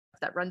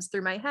that runs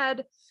through my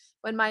head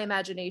when my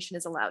imagination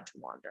is allowed to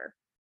wander.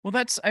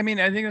 Well, I mean,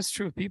 I think that's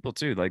true of people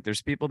too. Like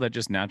there's people that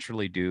just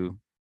naturally do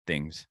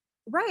things.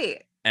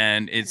 Right.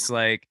 And it's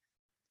like,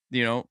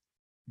 you know,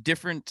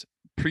 different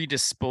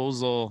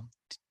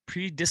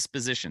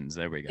predispositions.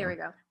 There we go. There we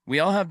go.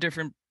 We all have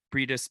different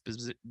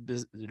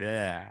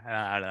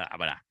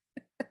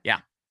yeah.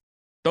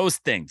 Those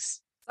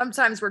things.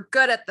 Sometimes we're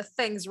good at the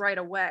things right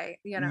away,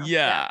 you know.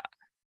 Yeah.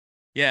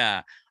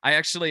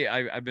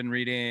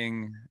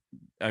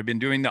 I've been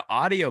doing the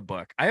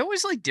audiobook. I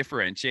always like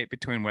differentiate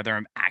between whether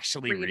I'm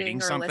actually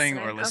reading something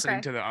or listening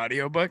to the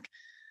audiobook.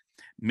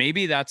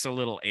 Maybe that's a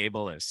little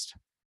ableist.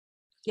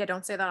 Yeah,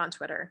 don't say that on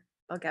Twitter.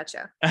 They'll get you.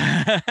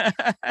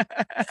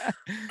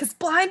 Because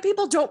blind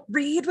people don't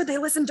read when they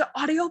listen to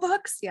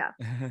audiobooks. Yeah,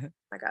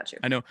 I got you.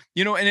 I know.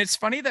 You know, and it's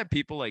funny that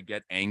people like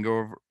get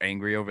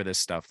angry over this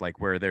stuff, like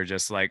where they're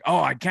just like,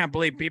 oh, I can't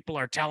believe people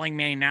are telling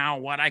me now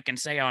what I can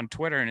say on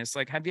Twitter. And it's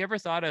like, have you ever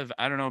thought of,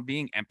 I don't know,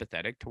 being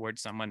empathetic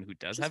towards someone who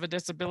does have a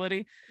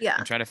disability? Yeah.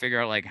 And try to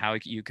figure out like how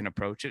you can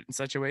approach it in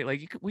such a way.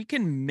 Like we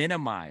can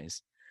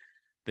minimize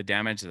the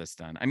damage that's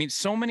done. I mean,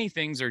 so many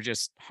things are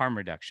just harm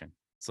reduction.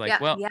 It's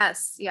like, well,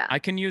 yes, yeah. I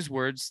can use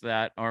words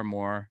that are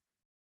more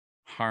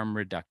harm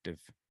reductive.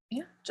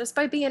 Yeah, just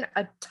by being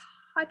a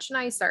touch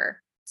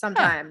nicer.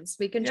 Sometimes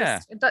we can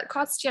just, that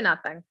costs you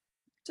nothing.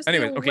 Just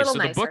anyway, okay, so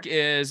nicer. the book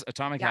is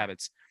Atomic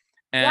Habits.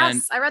 And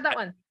yes, I read that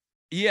one.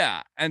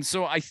 Yeah. And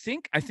so I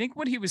think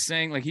what he was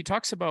saying, like he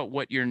talks about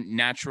what your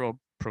natural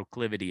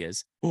proclivity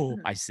is. Oh,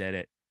 I said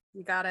it.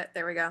 You got it.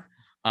 There we go.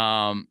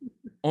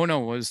 Oh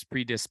no, it was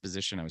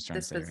predisposition. I was trying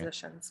to say.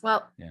 Dispositions.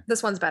 Well,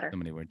 this one's better.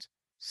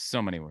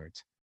 So many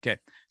words. Okay.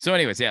 So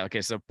anyways,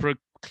 okay. So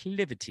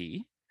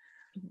proclivity.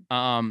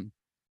 And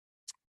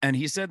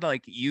he said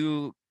like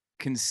you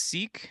can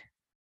seek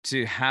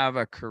to have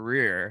a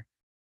career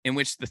in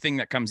which the thing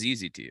that comes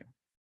easy to you,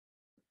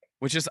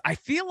 which is, I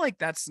feel like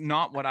that's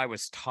not what I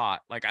was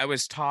taught. Like I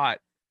was taught,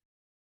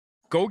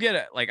 I'm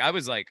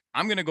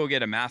going to go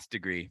get a math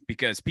degree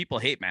because people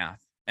hate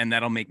math and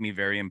that'll make me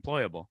very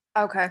employable.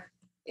 Okay.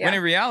 Yeah. When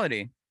in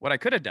reality, what I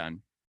could have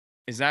done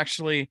is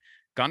actually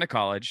gone to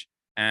college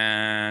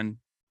and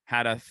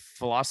had a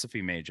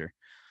philosophy major.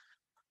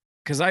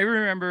 Because I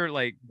remember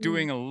like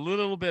doing a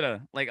little bit of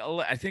like,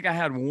 I think I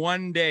had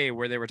one day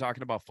where they were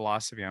talking about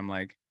philosophy. I'm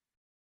like,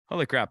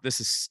 holy crap,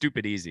 this is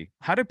stupid easy.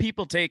 How do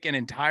people take an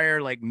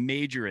entire like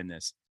major in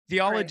this?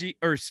 Theology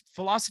or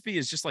philosophy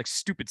is just like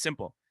stupid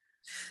simple.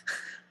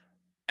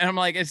 And I'm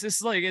like, it's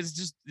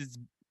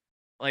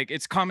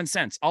common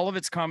sense. All of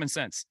it's common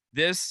sense.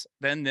 This,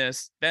 then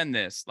this, then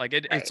this. Like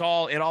it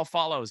all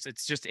follows.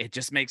 It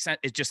just makes sense.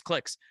 It just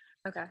clicks.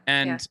 Okay.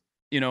 And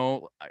you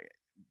know, a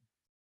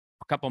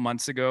couple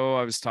months ago,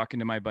 I was talking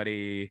to my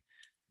buddy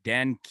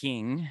Dan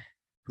King,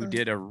 who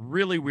did a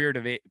really weird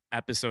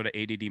episode of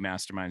ADD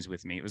Masterminds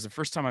with me. It was the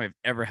first time I've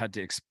ever had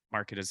to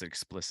mark it as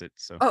explicit.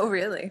 So, oh,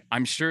 really?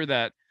 I'm sure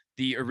that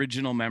the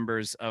original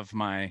members of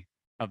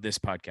this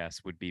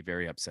podcast would be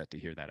very upset to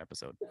hear that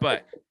episode,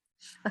 but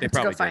they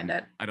probably go find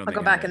it. I'll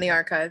go back in the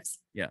archives.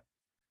 Yeah.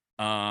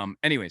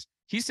 Anyways,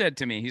 he said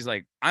to me, he's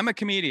like, I'm a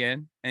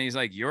comedian, and he's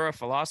like, you're a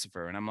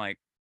philosopher, and I'm like,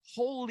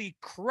 holy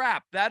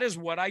crap, that is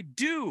what I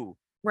do.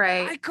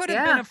 Right. I could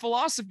have been a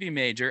philosophy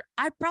major.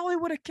 I probably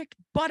would have kicked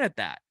butt at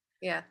that.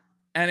 Yeah.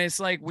 And it's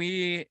like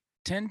we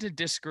tend to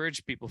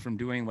discourage people from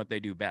doing what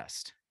they do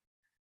best.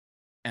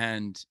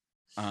 And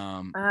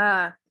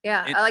like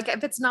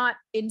if it's not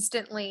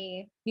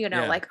instantly,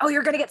 like, oh,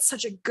 you're gonna get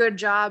such a good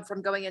job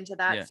from going into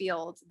that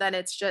field, then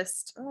it's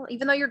just,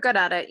 even though you're good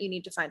at it, you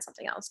need to find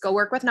something else. Go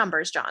work with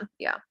numbers, John.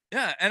 Yeah.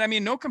 And I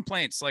mean, no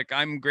complaints. Like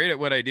I'm great at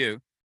what I do.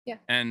 Yeah.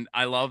 And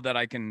I love that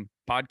I can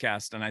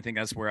podcast, and I think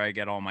that's where I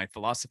get all my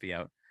philosophy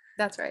out.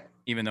 That's right.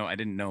 Even though I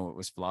didn't know it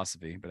was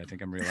philosophy, but I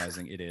think I'm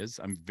realizing it is.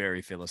 I'm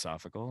very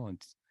philosophical,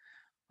 and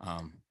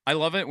I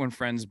love it when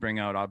friends bring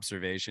out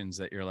observations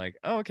that you're like,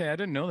 oh, okay, I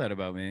didn't know that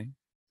about me,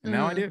 and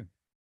now I Mhm.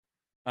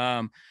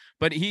 do.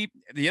 But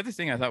the other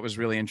thing I thought was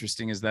really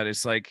interesting is that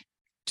it's like,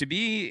 to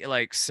be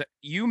like,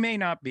 you may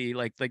not be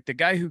like the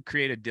guy who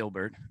created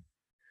Dilbert,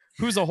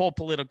 who's a whole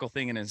political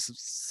thing in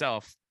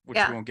himself, which we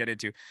Yeah. won't get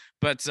into.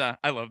 But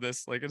I love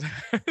this. Like,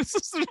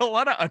 there's a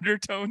lot of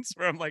undertones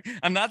where I'm like,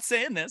 I'm not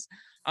saying this.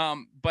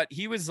 But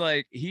he was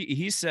like,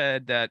 he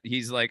said that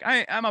he's like,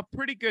 I'm a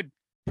pretty good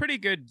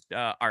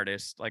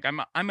artist. Like,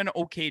 I'm an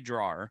okay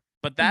drawer,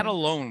 but that Mhm.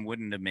 alone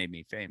wouldn't have made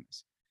me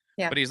famous.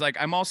 Yeah. But he's like,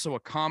 I'm also a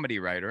comedy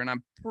writer, and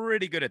I'm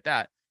pretty good at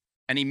that.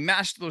 And he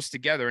mashed those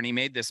together, and he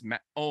made this.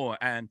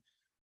 And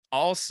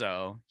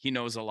also he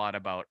knows a lot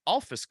about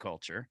Alphys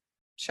culture, and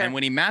Sure.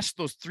 when he mashed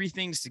those three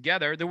things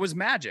together, there was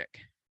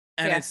magic.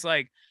 And Yeah. it's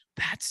like,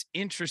 that's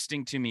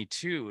interesting to me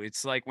too.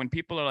 It's like when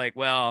people are like,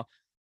 well,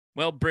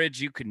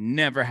 Bridge, you could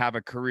never have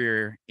a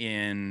career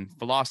in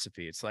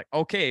philosophy. It's like,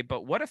 okay,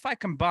 but what if I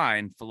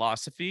combine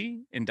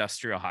philosophy,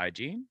 industrial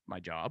hygiene, my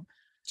job,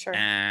 Sure.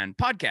 and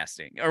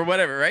podcasting or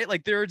whatever, right?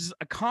 Like, there's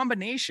a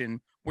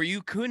combination where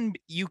you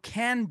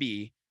can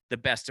be the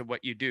best at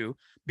what you do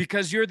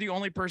because you're the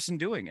only person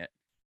doing it.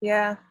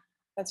 Yeah.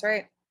 That's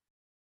right.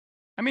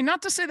 I mean,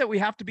 not to say that we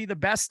have to be the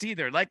best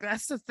either. Like,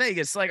 that's the thing.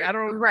 It's like, I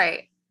don't,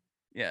 Right.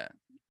 yeah.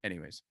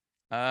 Anyways.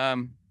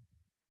 Um,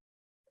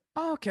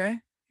 oh, okay.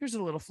 Here's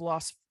a little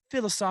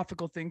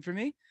philosophical thing for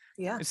me.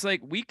 Yeah. It's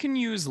like, we can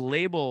use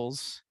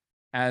labels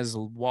as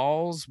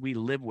walls we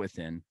live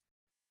within,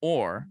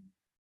 or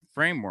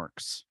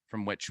frameworks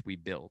from which we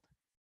build.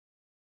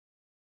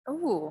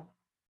 Ooh.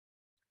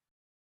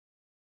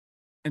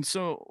 And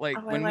so, like,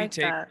 Oh, I when we like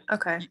take, that.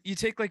 Okay. you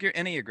take like your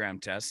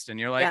Enneagram test, and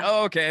you're like, Yeah.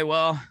 oh, okay,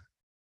 well,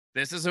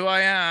 this is who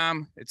I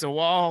am. It's a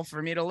wall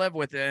for me to live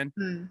within.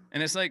 Mm.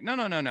 And it's like, no,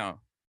 no, no, no.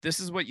 This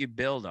is what you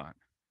build on.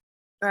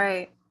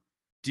 Right.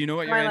 Do you know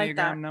what Oh, your I like Enneagram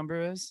that.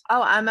 number is?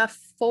 Oh, I'm a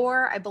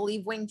 4, I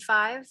believe wing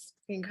 5.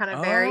 It kind of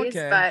Oh, varies,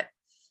 okay. but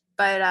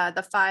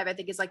the 5 I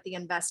think is like the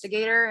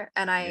investigator,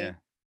 and Yeah.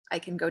 I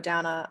can go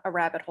down a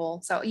rabbit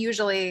hole. So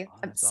usually Oh,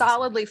 I'm that's awesome.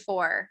 solidly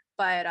 4,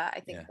 but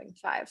I think Yeah. wing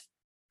 5.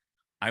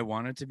 I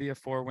wanted to be a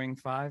 4 wing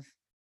 5,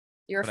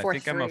 You're a but I 4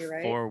 think I'm a 3,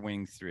 right? 4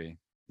 wing 3.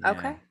 Yeah.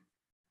 Okay.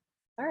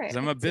 All right. Because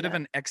I'm I a can see bit of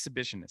that. an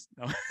exhibitionist.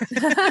 No.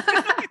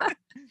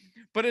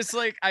 But it's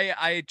like,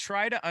 I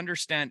try to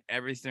understand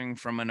everything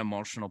from an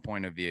emotional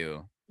point of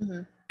view,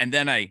 Mhm. and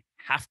then I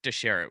have to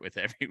share it with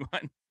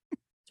everyone.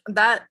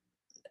 That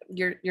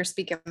you're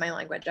speaking my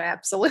language. I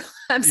absolutely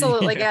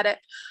absolutely Yeah. get it.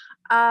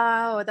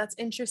 Oh, that's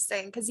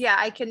interesting. Cause yeah,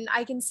 I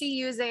can see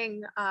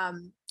using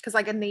because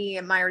like in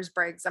the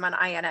Myers-Briggs, I'm on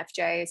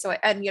INFJ. So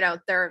and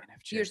they're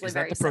NFJ. usually Is that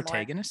very the similar.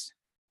 protagonist?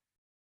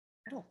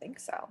 I don't think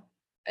so.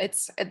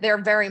 They're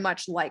very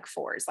much like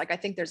fours. Like I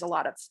think there's a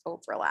lot of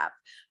overlap.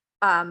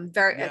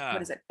 Very what Yeah.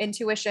 is it?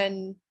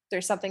 Intuition.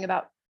 There's something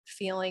about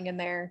feeling in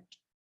there,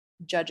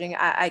 judging.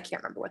 I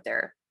can't remember what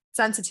their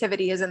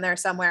sensitivity is in there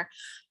somewhere,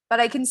 but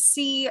I can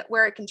see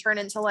where it can turn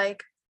into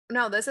like,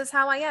 no, this is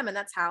how I am, and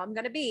that's how I'm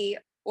going to be.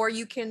 Or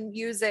you can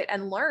use it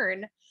and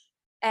learn,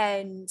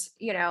 and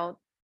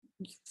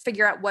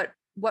figure out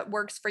what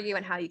works for you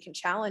and how you can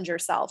challenge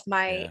yourself.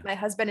 My Yeah. my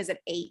husband is an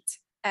 8,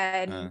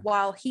 and Uh,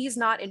 while he's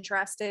not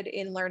interested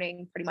in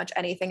learning pretty much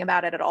anything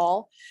about it at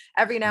all,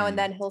 every now and mm.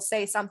 then he'll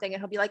say something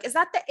and he'll be like, is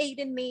that the 8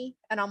 in me?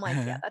 And I'm like,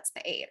 yeah, that's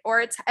the 8.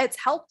 Or it's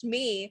helped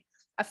me.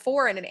 A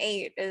 4 and an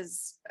 8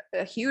 is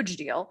a huge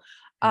deal.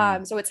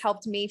 Mm. So it's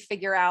helped me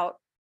figure out,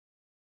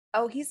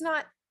 oh, he's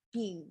not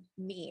being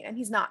mean, and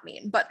he's not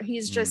mean, but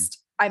he's Mm.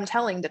 just, I'm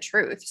telling the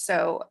truth.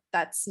 So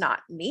that's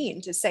not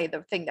mean to say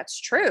the thing that's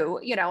true,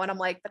 and I'm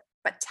like,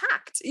 but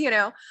tact.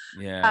 Yeah.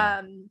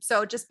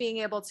 So just being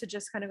able to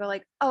just kind of go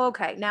like, oh,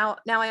 okay, now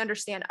I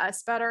understand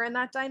us better in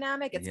that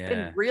dynamic. It's been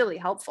Yeah. really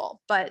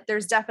helpful. But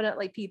there's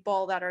definitely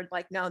people that are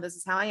like, no, this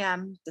is how I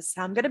am. This is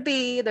how I'm gonna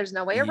be. There's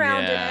no way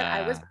around it.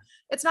 Yeah.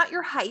 It's not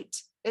your height.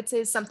 It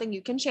is something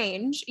you can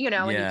change, and you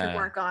can Yeah.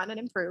 work on and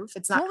improve.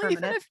 It's not Well,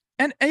 permanent.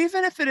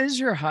 even if it is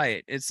your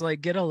height, it's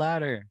like, get a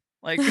ladder.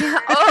 Like,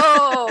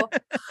 Oh,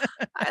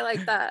 I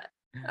like that.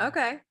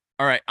 Okay.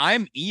 all right,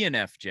 I'm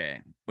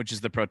ENFJ, which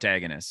is the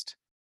protagonist.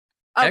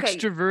 Okay.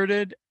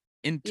 Extroverted,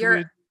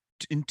 You're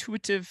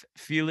intuitive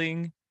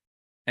feeling,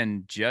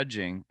 and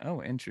judging.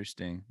 Oh,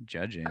 interesting.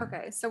 Judging.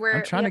 okay. So I'm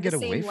we trying to have the get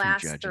away same from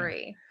last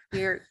judging.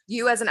 3.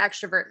 You as an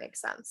extrovert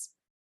makes sense.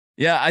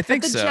 Yeah, I But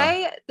think so.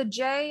 The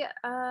J,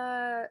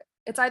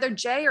 it's either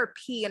J or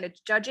P, and it's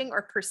judging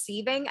or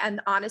perceiving.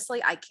 And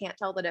honestly, I can't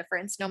tell the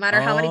difference. No matter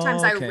how many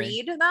times Oh, I okay.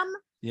 read them,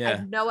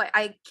 Yeah.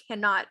 I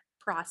cannot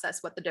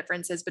process what the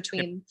difference is Yeah.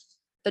 between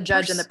the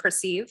judge and the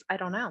perceive. I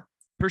don't know.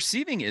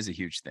 Perceiving is a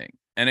huge thing.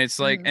 And it's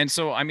like, Mhm. and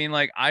so, I mean,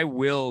 like, I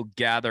will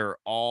gather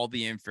all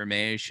the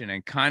information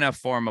and kind of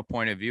form a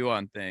point of view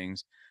on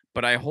things,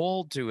 but I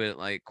hold to it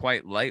like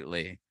quite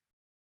lightly.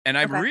 And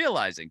I'm Okay.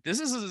 realizing this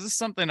is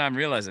something I'm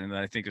realizing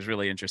that I think is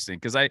really interesting,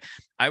 because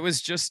I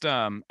was just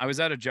I was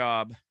at a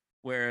job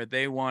where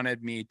they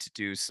wanted me to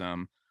do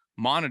some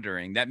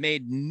monitoring that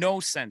made no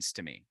sense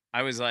to me.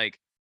 I was like,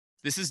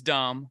 this is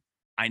dumb.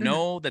 I Mhm.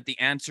 know that the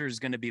answer is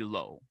going to be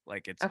low.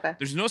 Like Okay.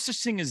 there's no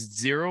such thing as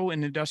zero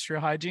in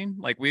industrial hygiene.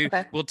 Like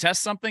Okay. we'll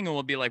test something and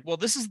we'll be like, well,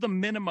 this is the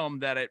minimum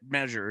that it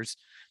measures.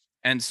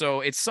 And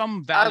so it's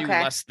some value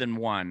Okay. less than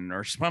 1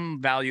 or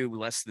some value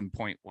less than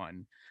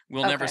 0.1.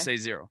 We'll never Okay. say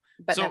 0.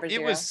 But So never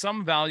it was 0.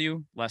 some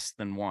value less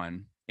than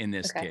 1 in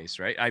this Okay. case,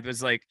 right? I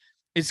was like,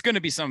 it's going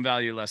to be some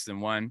value less than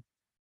 1.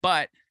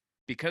 But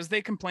because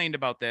they complained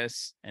about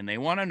this and they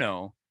want to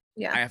know,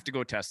 Yeah. I have to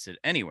go test it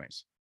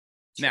anyways.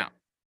 Sure. Now,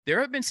 there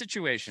have been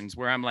situations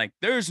where I'm like,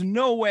 there's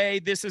no way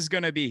this is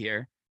going to be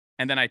here.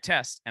 And then I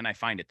test and I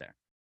find it there.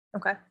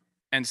 Okay.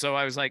 And so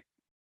I was like,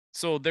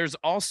 so there's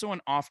also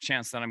an off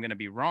chance that I'm going to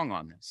be wrong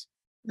on this.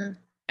 Mm.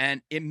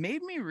 And it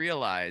made me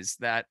realize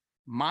that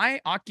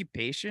my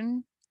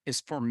occupation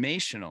is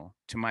formational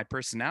to my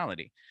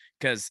personality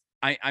because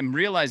I'm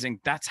realizing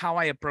that's how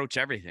I approach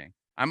everything.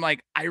 I'm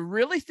like, I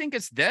really think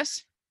it's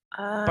this,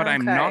 but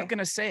I'm not Okay. going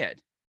to say it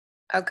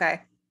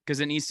Okay. because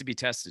it needs to be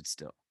tested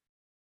still.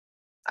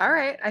 All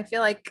right. I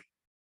feel like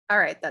all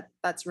right,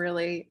 that's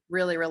really,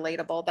 really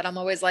relatable. But I'm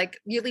always like,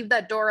 you leave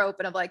that door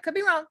open of like, could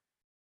be wrong,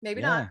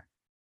 maybe not. Yeah.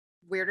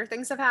 Weirder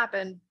things have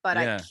happened, but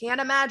I Yeah. can't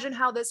imagine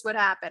how this would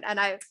happen. And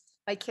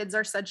my kids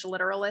are such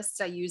literalists.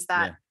 I use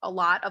that Yeah. a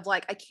lot of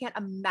like, I can't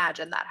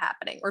imagine that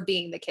happening or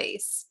being the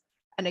case.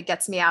 And it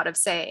gets me out of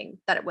saying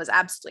that it was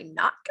absolutely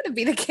not going to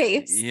be the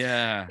case,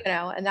 Yeah.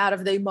 and out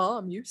of the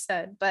mom, you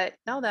said, but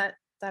no, that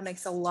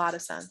makes a lot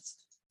of sense.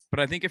 But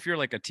I think if you're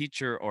like a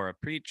teacher or a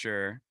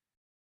preacher,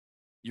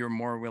 you're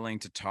more willing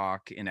to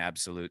talk in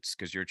absolutes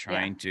because you're Yeah.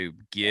 trying to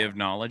Yeah. give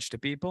knowledge to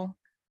people.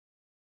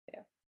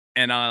 Yeah.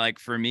 And I like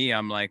for me,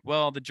 I'm like,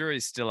 well, the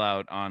jury's still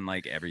out on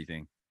like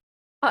everything,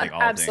 On like all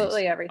things,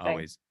 absolutely everything.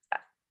 always.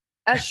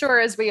 As sure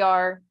as we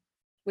are,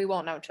 we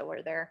won't know till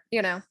we're there.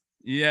 Yeah.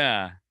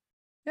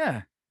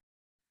 Yeah.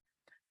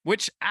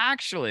 Which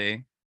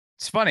actually,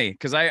 it's funny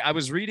because I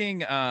was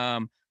reading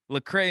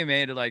Lecrae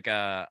made like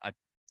a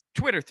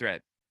Twitter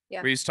thread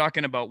Yeah. where he's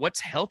talking about what's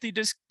healthy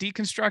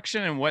deconstruction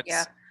and Yeah.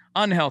 what's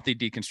unhealthy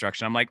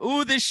deconstruction. I'm like,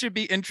 oh, this should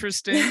be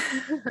interesting.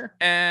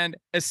 And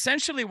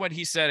essentially, what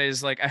he said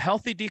is like a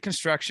healthy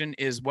deconstruction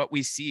is what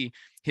we see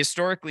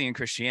historically in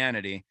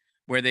Christianity,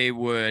 where they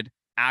would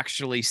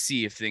actually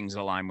see if things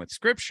align with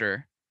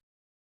scripture.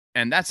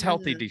 And that's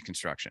healthy Mhm.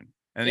 deconstruction.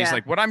 And he's Yeah.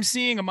 like, what I'm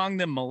seeing among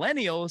the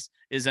millennials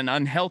is an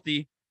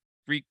unhealthy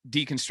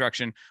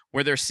deconstruction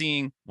where they're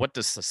seeing what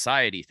does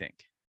society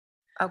think.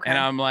 And Okay.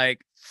 I'm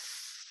like,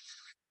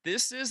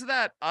 this is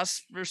that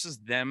us versus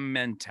them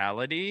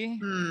mentality.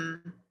 Hmm.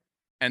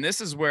 And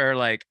this is where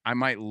like I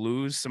might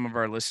lose some of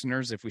our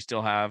listeners if we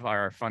still have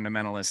our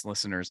fundamentalist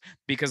listeners,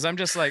 because I'm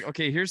just like,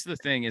 okay, here's the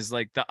thing is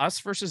like the us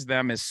versus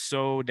them is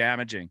so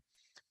damaging.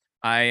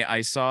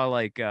 I saw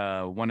like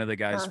one of the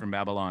guys Huh. from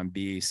Babylon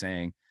B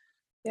saying,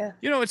 Yeah.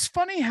 it's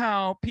funny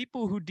how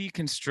people who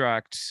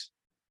deconstruct,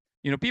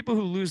 people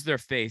who lose their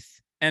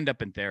faith end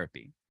up in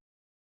therapy.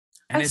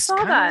 And I it's saw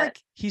kind of that. like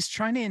he's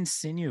trying to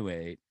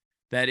insinuate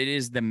that it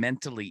is the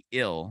mentally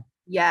ill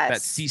that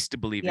Yes. cease to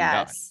believe in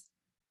God. Yes.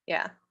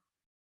 Yeah.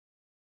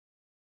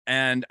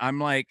 And I'm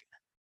like,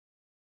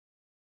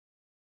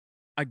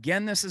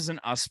 again, this is an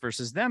us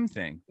versus them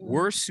thing. Mm.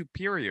 We're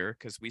superior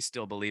because we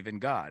still believe in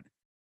God.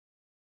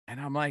 And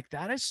I'm like,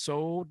 that is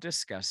so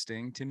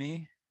disgusting to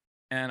me.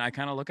 And I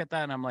kind of look at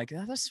that and I'm like,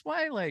 that's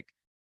why, like,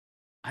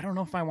 I don't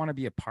know if I want to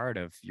be a part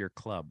of your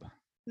club.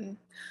 Mm.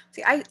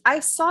 See, I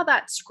saw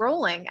that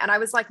scrolling and I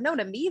was like, no,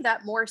 to me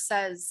that more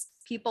says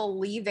people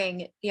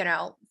leaving.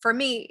 For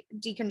me,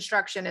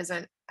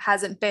 deconstruction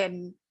hasn't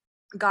been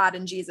God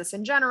and Jesus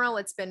in general.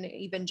 It's been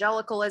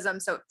evangelicalism.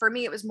 So for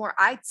me, it was more,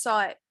 I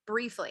saw it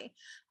briefly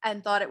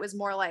and thought it was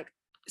more like,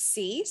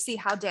 see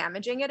how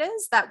damaging it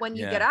is that when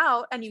you get Yeah.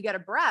 out and you get a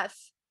breath,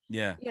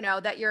 Yeah.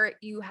 that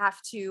you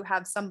have to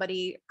have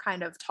somebody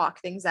kind of talk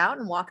things out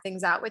and walk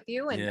things out with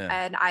you. and Yeah.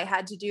 and I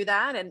had to do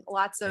that, and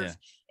lots Yeah. of,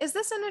 is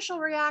this initial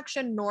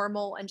reaction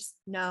normal? And just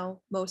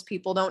no, most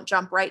people don't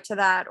jump right to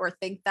that or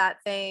think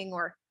that thing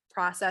or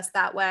process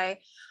that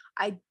way.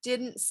 I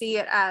didn't see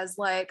it as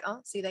like,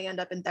 oh, see, they end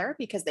up in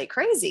therapy because they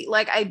crazy.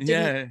 Like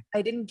Yeah.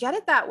 I didn't get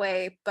it that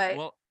way, but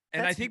Well,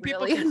 and I that's think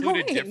people really conclude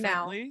it annoying now.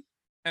 differently.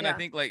 And I Yeah.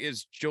 think like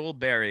is Joel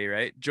Berry,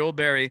 right? Joel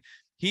Berry,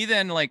 he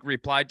then like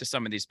replied to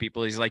some of these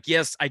people. He's like,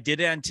 yes, I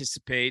did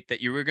anticipate that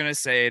you were going to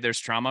say there's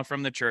trauma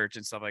from the church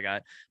and stuff like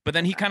that. But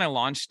then he Okay. kind of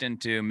launched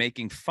into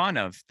making fun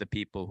of the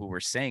people who were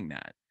saying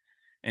that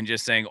and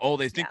just saying, oh,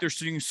 they think Yeah.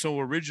 they're being so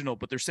original,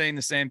 but they're saying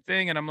the same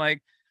thing. And I'm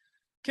like,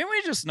 can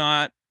we just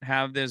not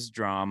have this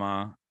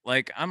drama?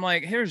 Like, I'm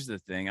like, here's the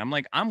thing. I'm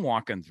like, I'm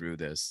walking through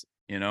this,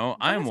 What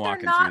I'm if they're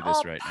walking not through this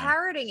all right now.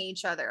 parroting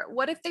each other?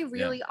 What if they Yeah.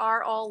 really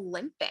are all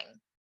limping?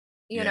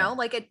 Yeah.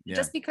 Like it, Yeah.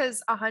 just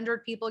because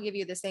 100 people give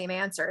you the same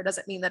answer, it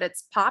doesn't mean that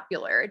it's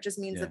popular. It just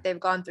means Yeah. that they've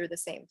gone through the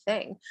same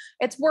thing.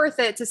 It's worth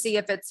it to see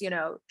if it's,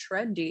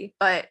 trendy,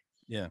 but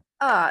Yeah.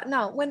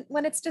 no,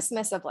 when it's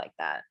dismissive like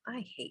that,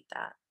 I hate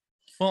that.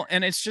 Well,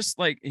 and it's just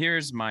like,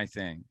 here's my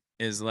thing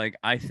is like,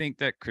 I think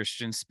that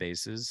Christian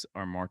spaces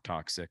are more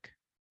toxic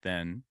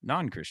than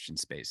non Christian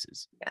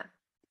spaces. Yeah.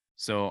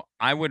 So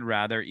I would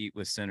rather eat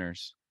with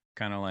sinners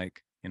kind of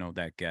like,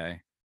 that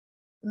guy,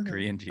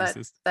 Korean That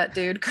Jesus. that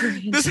dude,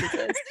 Korean Jesus.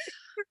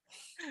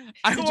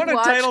 I Did want you to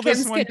watch title this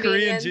Kim's one Korean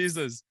Convenience?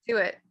 Jesus. Do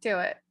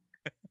it.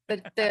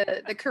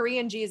 The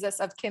Korean Jesus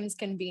of Kim's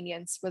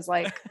Convenience was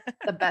like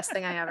the best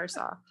thing I ever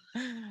saw.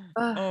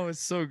 Ugh, Oh, it's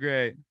so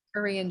great.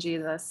 Korean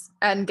Jesus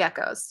and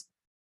geckos.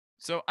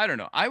 So I don't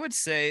know. I would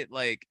say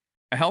like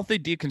a healthy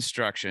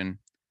deconstruction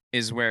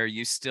is where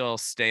you still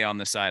stay on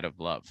the side of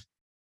love.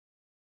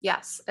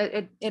 Yes,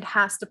 it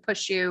has to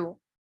push you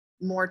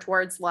more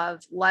towards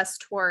love, less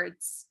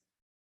towards.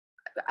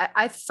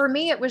 I for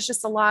me, it was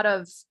just a lot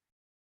of,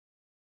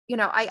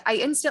 I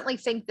instantly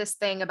think this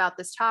thing about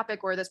this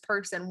topic or this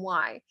person.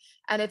 Why?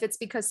 And if it's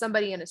because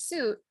somebody in a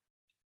suit,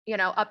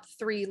 up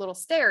 3 little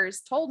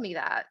stairs told me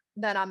that,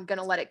 then I'm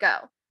gonna let it go.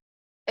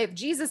 If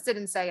Jesus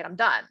didn't say it, I'm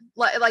done.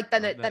 Like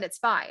then Love that. it's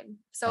fine.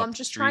 So I'm Up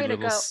just 3 trying to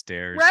little go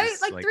stairs right,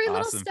 is like like 3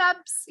 little awesome.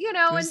 steps,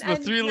 This is the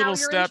and 3 now little you're in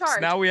steps.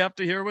 charge. Now we have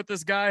to hear what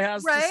this guy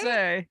has to Right?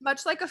 say.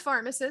 Much like a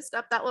pharmacist,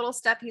 up that little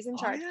step, he's in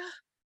Oh charge. yeah.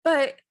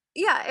 But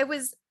yeah, it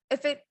was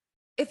if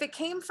it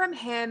came from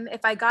him,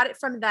 if I got it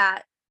from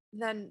that,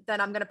 then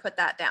I'm gonna put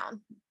that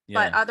down.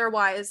 But Yeah.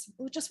 otherwise,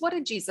 just what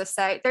did Jesus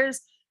say?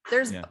 There's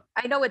Yeah.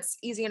 I know it's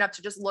easy enough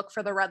to just look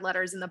for the red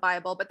letters in the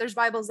Bible, but there's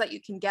Bibles that you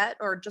can get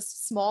or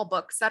just small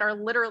books that are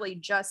literally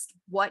just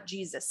what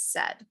Jesus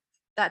said.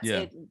 That's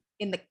Yeah.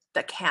 in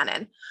the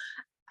canon.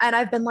 And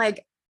I've been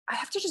like, I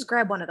have to just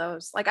grab one of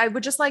those. Like I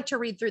would just like to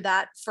read through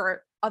that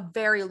for a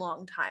very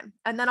long time.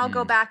 And then I'll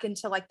go back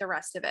into like the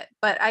rest of it.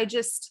 But I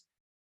just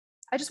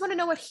want to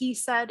know what he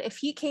said. If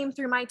he came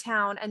through my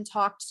town and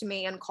talked to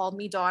me and called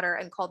me daughter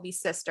and called me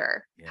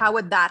sister, Yeah. how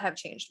would that have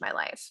changed my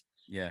life?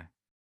 Yeah.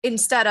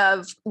 Instead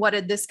of what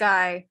did this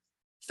guy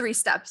 3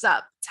 steps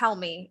up tell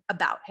me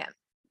about him?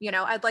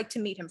 I'd like to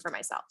meet him for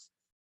myself.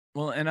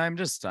 Well, and I'm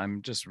just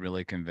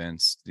really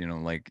convinced,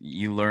 like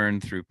you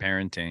learn through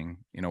parenting,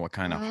 what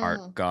kind of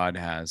heart God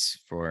has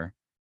for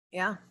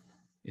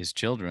his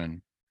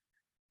children.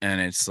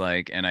 And it's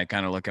like, and I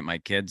kind of look at my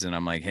kids and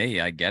I'm like, hey,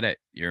 I get it.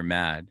 You're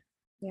mad.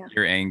 Yeah.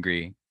 You're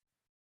angry.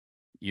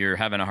 You're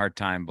having a hard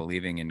time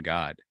believing in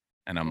God.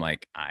 And I'm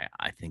like,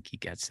 I think he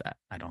gets that.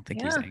 I don't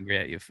think he's angry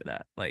at you for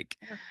that. Like,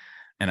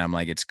 and I'm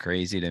like, it's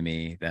crazy to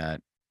me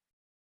that,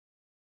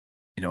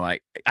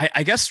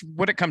 I guess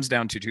what it comes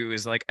down to too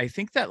is like, I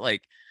think that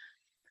like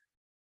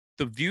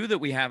the view that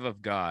we have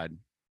of God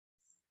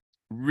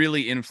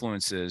really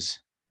influences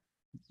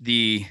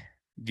the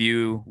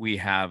view we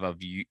have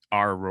of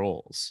our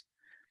roles.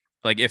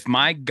 Like if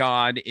my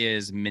God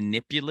is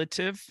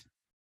manipulative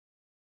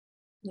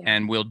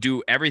and will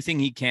do everything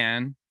he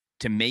can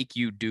to make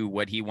you do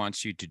what he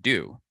wants you to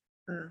do,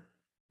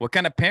 what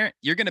kind of parent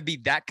you're going to be?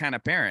 That kind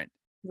of parent.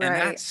 Right. And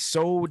that's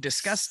so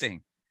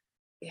disgusting.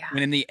 Yeah.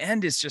 When in the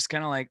end, it's just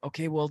kind of like,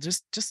 okay, well,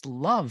 just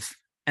love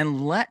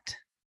and let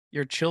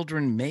your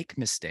children make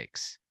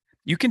mistakes.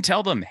 You can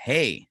tell them,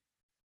 hey,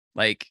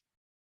 like,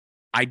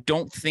 I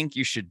don't think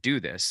you should do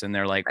this. And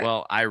they're like,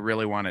 well, I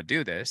really want to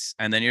do this.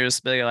 And then you're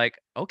just be like,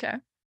 okay.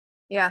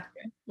 Yeah.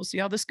 Okay, we'll see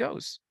how this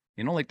goes.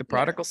 Like the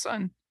prodigal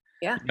son.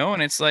 Yeah.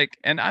 And it's like,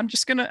 and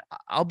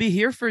I'll be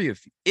here for you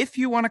if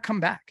you want to come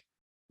back.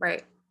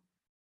 Right.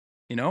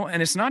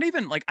 And it's not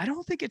even like, I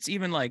don't think it's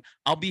even like,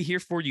 I'll be here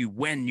for you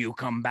when you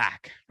come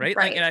back. Right.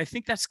 Like, and I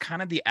think that's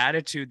kind of the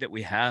attitude that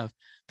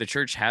the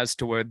church has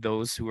toward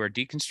those who are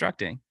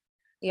deconstructing.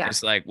 Yeah.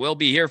 It's like, we'll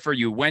be here for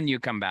you when you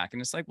come back.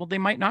 And it's like, well, they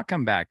might not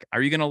come back.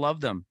 Are you going to love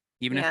them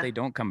even if they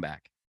don't come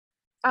back?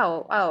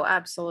 Oh,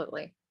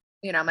 absolutely.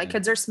 My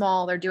kids are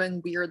small. They're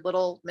doing weird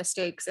little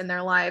mistakes in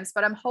their lives,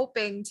 but I'm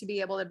hoping to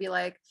be able to be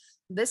like,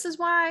 this is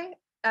why,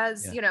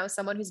 as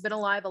someone who's been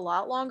alive a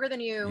lot longer than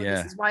you,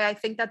 this is why I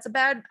think that's a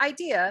bad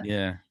idea.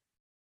 Yeah.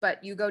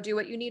 But you go do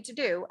what you need to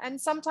do. And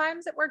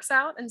sometimes it works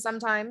out. And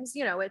sometimes,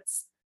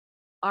 it's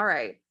all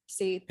right.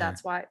 See,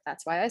 that's why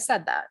I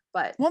said that.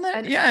 But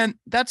and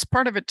that's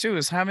part of it too,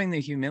 is having the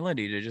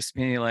humility to just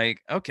be like,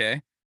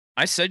 okay,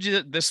 I said you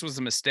that this was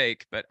a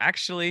mistake, but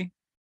actually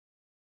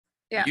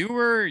you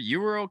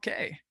were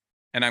okay.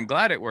 And I'm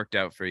glad it worked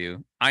out for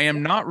you. I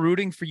am not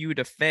rooting for you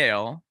to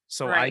fail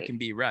so I can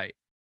be right.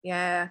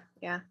 Yeah.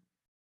 Yeah.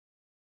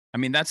 I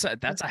mean, that's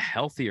a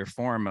healthier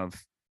form of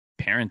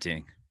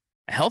parenting,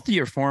 a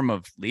healthier form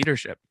of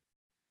leadership.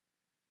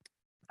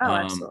 Oh,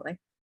 absolutely.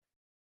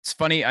 It's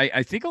funny.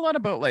 I think a lot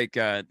about like,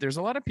 there's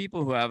a lot of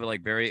people who have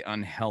like very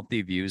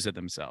unhealthy views of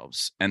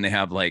themselves and they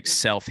have like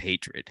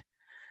self-hatred.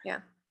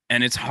 Yeah.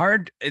 And it's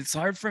hard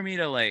for me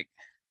to like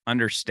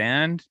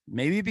understand,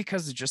 maybe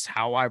because of just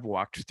how I've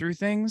walked through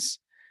things,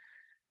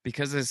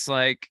 because it's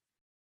like,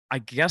 I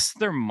guess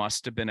there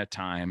must have been a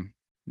time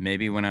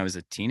maybe when I was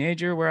a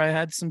teenager where I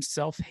had some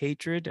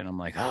self-hatred and I'm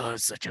like, oh,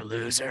 such a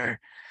loser.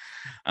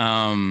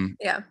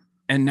 Yeah.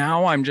 And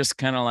now I'm just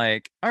kind of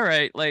like, all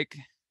right, like,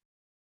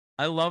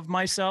 I love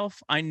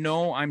myself. I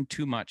know I'm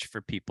too much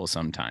for people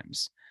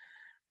sometimes.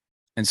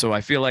 And so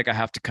I feel like I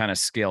have to kind of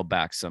scale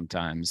back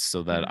sometimes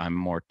so that I'm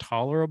more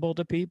tolerable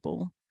to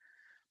people.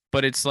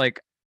 But it's like,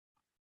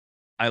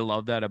 I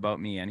love that about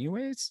me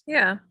anyways.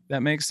 Yeah.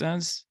 That makes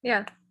sense.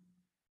 Yeah.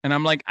 And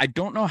I'm like, I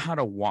don't know how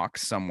to walk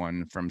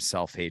someone from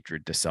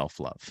self-hatred to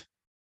self-love.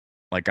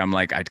 Like, I'm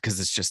like, because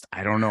it's just,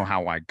 I don't know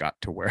how I got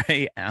to where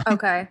I am.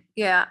 Okay.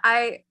 Yeah.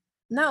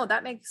 No,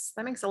 that makes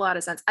a lot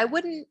of sense.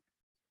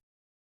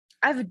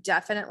 I've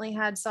definitely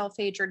had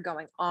self-hatred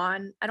going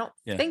on. I don't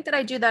Yeah. think that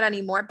I do that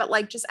anymore, but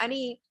like just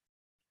any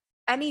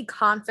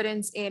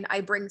confidence in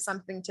I bring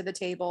something to the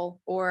table,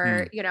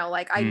 or Mm,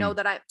 like I know mm,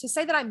 that to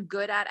say that I'm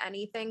good at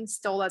anything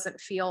still doesn't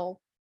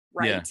feel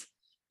yeah. right,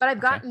 but I've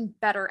Okay. gotten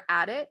better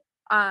at it.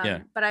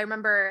 Yeah. But I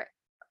remember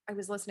I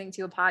was listening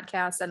to a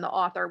podcast and the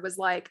author was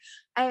like,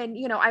 and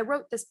I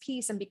wrote this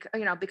piece, and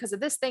because of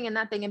this thing and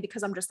that thing, and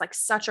because I'm just like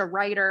such a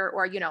writer,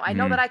 or I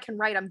know that Mm, I can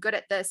write, I'm good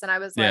at this. And I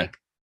was yeah. like,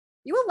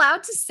 you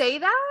allowed to say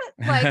that?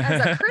 Like,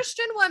 as a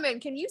Christian woman,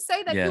 can you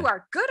say that Yeah. you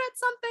are good at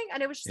something?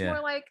 And it was just Yeah.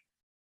 more like,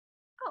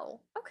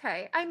 oh,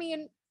 okay. I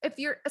mean, if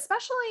you're,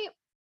 especially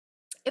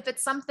if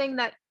it's something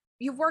that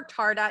you've worked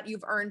hard at,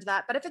 you've earned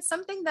that. But if it's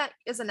something that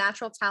is a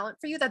natural talent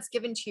for you, that's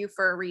given to you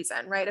for a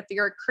reason, right? If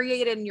you're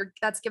created and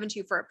that's given to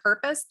you for a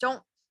purpose,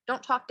 don't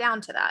talk down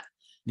to that,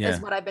 is Yeah.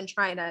 what I've been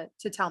trying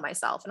to tell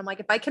myself. And I'm like,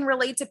 if I can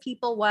relate to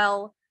people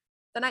well,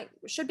 then I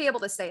should be able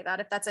to say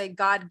that. If that's a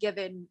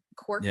God-given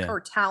quirk Yeah.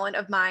 or talent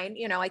of mine,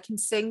 I can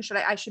sing.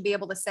 I should be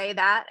able to say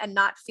that and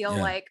not feel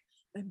Yeah. like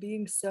I'm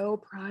being so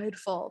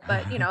prideful.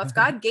 But if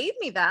God gave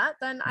me that,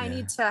 then I Yeah.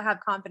 need to have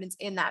confidence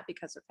in that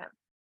because of him.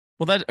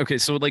 Well, okay.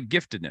 So like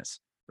giftedness, Mhm.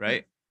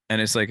 right? And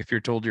it's like, if you're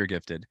told you're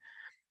gifted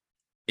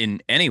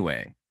in any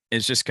way,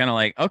 it's just kind of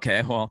like,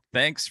 okay, well,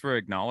 thanks for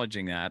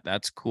acknowledging that.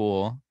 That's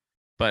cool.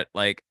 But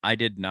like, I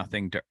did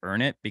nothing to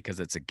earn it because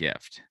it's a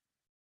gift.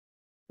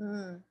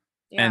 Mm.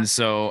 And Yeah.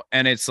 so,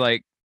 and it's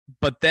like,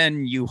 but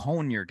then you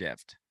hone your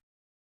gift,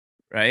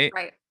 right?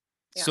 Right.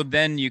 Yeah. So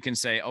then you can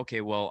say,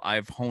 okay, well,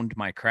 I've honed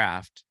my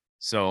craft.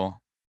 So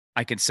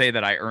I can say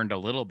that I earned a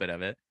little bit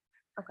of it,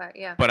 Okay.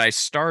 Yeah. but I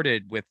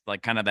started with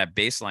like kind of that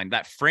baseline,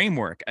 that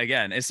framework.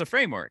 Again, it's a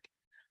framework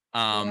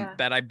Yeah.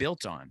 that I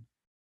built on.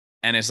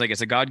 And it's like,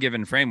 it's a God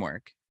given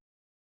framework,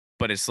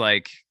 but it's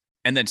like,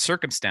 and then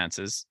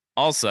circumstances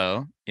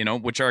also,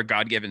 which are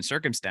God given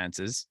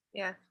circumstances,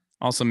 Yeah.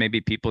 also maybe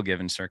people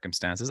given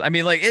circumstances. I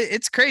mean, like,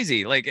 it's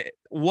crazy. Like,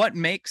 what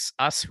makes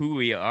us who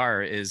we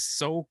are is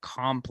so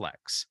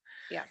complex.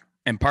 Yeah.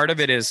 And part of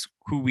it Absolutely. is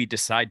who we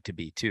decide to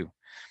be too.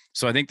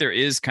 So I think there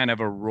is kind of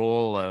a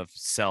role of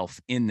self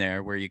in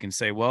there where you can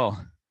say,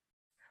 well,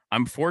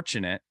 I'm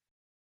fortunate,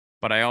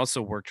 but I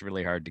also worked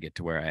really hard to get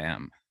to where I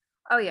am.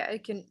 Oh yeah.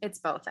 It's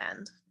both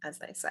end, as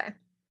they say.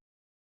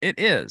 It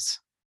is.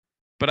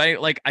 But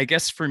I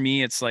guess for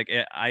me, it's like,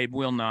 I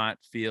will not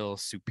feel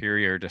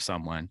superior to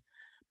someone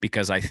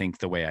because I think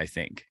the way I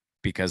think,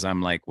 because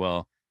I'm like,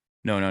 well,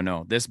 no, no,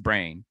 no. This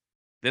brain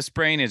is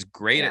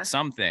great at Yeah.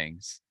 some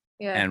things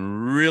Yeah.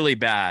 and really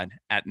bad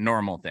at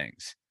normal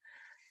things.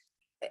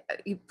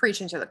 You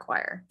preach into the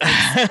choir.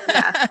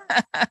 Yeah.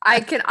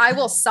 I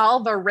will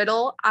solve a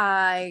riddle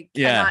I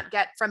Yeah. cannot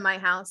get from my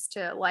house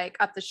to like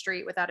up the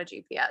street without a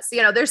GPS.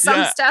 There's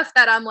some Yeah. stuff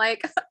that I'm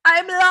like,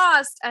 I'm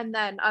lost. And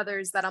then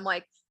others that I'm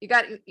like,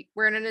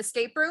 we're in an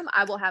escape room.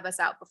 I will have us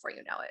out before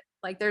you know it.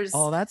 Like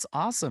Oh, that's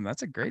awesome.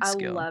 That's a great I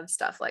skill. love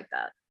stuff like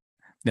that.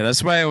 Yeah,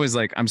 that's why I was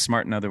like, I'm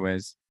smart in other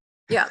ways.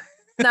 Yeah.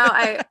 No,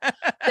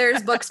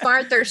 there's book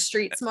smart, there's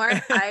street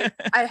smart.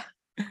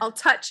 I'll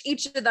touch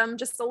each of them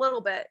just a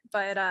little bit,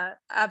 but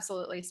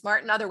absolutely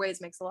smart in other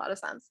ways makes a lot of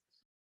sense.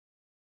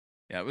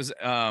 Yeah, it was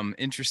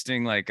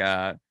interesting. Like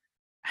I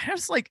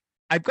was like,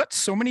 I've got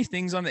so many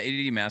things on the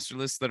ADD master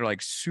list that are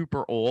like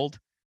super old.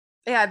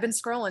 Yeah, I've been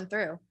scrolling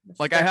through.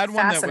 Like I They're had one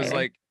that was fascinating.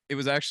 like, it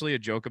was actually a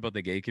joke about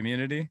the gay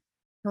community.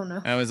 Oh no.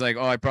 And I was like,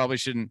 oh, I probably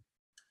shouldn't.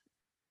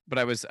 But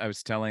I was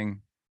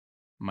telling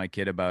my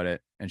kid about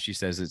it, and she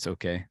says it's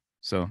okay.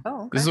 So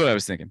Oh, this okay. is what I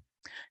was thinking.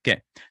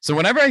 Okay. So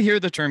whenever I hear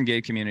the term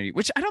gay community,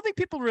 which I don't think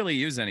people really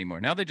use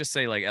anymore, now they just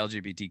say like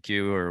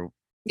LGBTQ or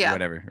Yeah.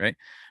 whatever, right?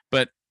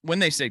 But when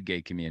they say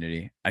gay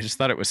community, I just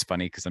thought it was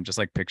funny because I'm just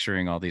like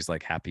picturing all these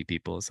like happy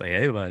people. It's like,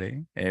 hey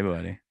buddy, hey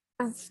buddy.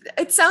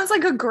 It sounds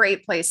like a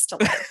great place to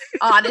live.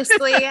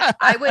 Honestly,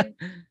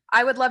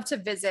 I would love to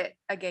visit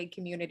a gay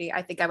community.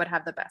 I think I would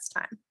have the best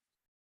time.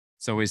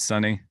 It's always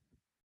sunny.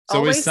 It's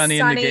always Always sunny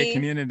in the gay sunny,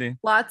 community.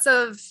 lots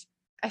of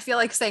I feel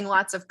like saying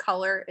lots of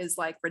color is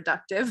like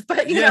reductive,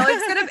 but Yeah.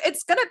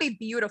 it's gonna be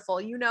beautiful.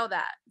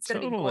 That. It's gonna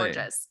be Totally.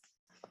 gorgeous.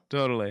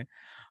 Totally.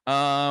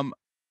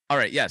 All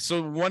right. Yeah.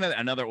 So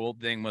another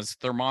old thing was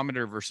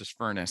thermometer versus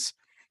furnace.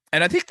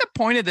 And I think the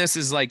point of this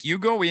is like, you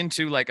go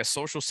into like a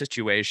social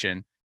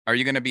situation. Are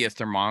you going to be a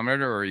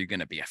thermometer or are you going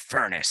to be a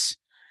furnace?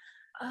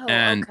 Oh,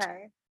 And,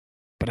 okay.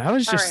 but I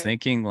was All just right.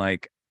 thinking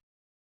like,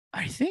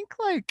 I think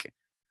like,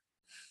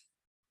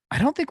 I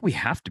don't think we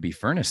have to be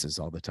furnaces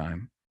all the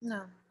time.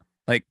 No.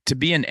 Like to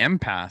be an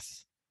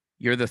empath,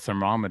 you're the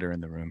thermometer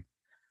in the room.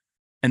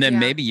 And then Yeah,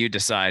 maybe you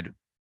decide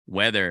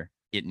whether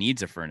it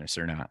needs a furnace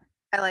or not.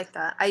 I like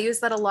that. I use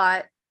that a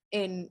lot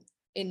in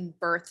in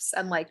births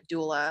and like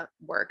doula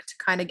work to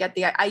kind of get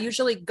I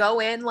usually go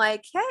in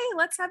like, hey,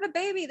 let's have a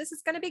baby. This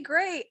is going to be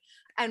great.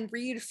 And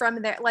read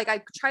from there. Like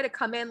I try to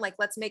come in like,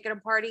 let's make it a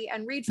party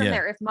and read from Yeah.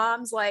 there. If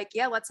mom's like,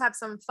 yeah, let's have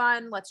some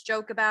fun. Let's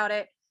joke about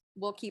it.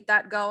 We'll keep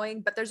that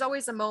going. But there's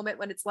always a moment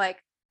when it's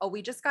like, oh,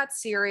 we just got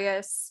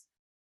serious.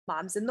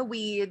 Mom's in the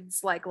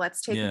weeds. Like,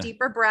 let's take a Yeah.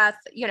 deeper breath,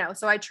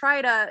 so I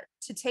try to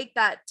take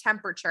that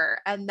temperature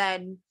and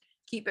then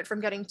keep it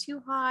from getting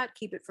too hot,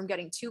 keep it from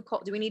getting too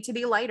cold. Do we need to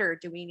be lighter?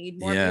 Do we need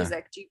more Yeah.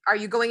 music? Are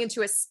you going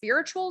into a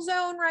spiritual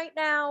zone right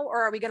now?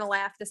 Or are we going to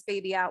laugh this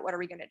baby out? What are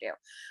we going to do?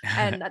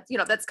 And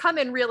that's come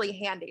in really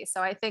handy.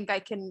 So I think I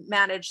can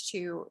manage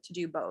to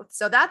do both.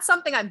 So that's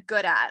something I'm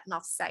good at, and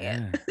I'll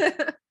say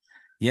it.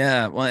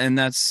 Yeah. Well, and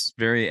that's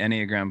very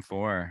Enneagram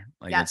 4.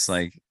 Like Yes. it's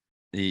like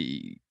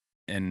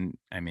and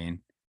I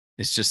mean,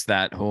 it's just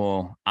that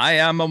whole I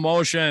am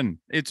emotion.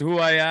 It's who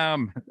I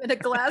am. In a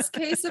glass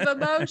case of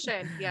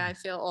emotion. Yeah, I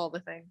feel all the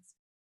things.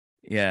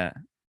 Yeah.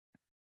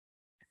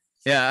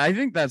 Yeah, I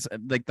think that's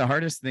like the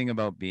hardest thing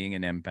about being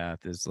an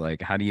empath is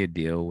like, how do you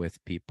deal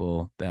with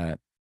people that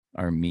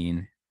are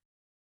mean?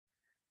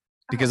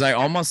 Because I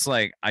almost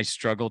like I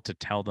struggle to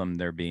tell them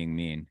they're being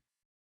mean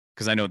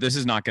because I know this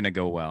is not going to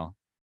go well.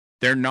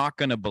 They're not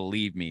going to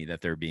believe me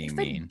that they're being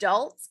mean.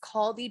 Adults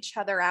called each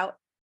other out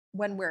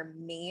when we're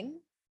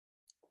mean,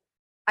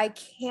 I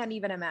can't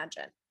even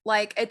imagine.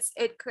 Like it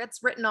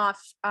gets written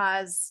off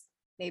as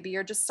maybe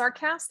you're just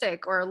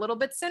sarcastic or a little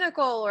bit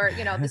cynical, or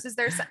this is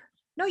their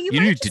no, you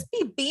might just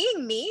be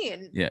being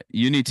mean. Yeah,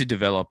 you need to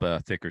develop a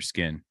thicker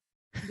skin.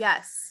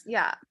 Yes,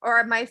 yeah.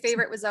 Or my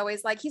favorite was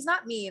always like, he's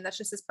not mean, that's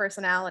just his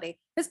personality.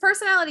 His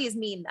personality is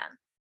mean then.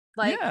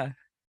 Like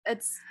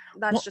that's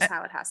just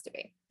how it has to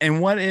be.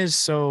 And what is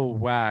so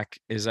whack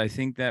is I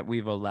think that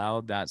we've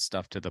allowed that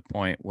stuff to the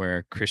point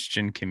where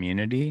Christian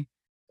community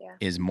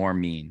is more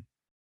mean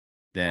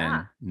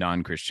than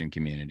non-Christian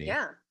community.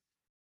 Yeah.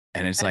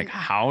 And it's like,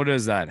 how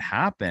does that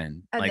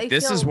happen? Like,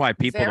 this is why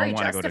people don't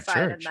want to go to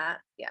church.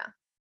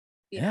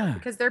 Yeah.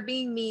 Because they're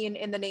being mean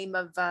in the name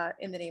of the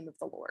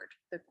Lord,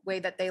 the way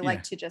that they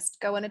like to just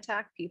go and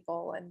attack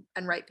people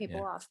and write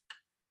people off.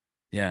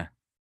 Yeah.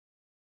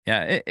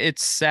 Yeah.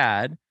 It's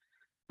sad.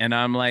 And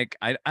I'm like,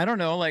 I don't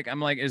know. Like, I'm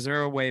like, is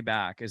there a way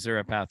back? Is there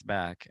a path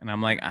back? And I'm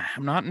like,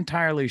 I'm not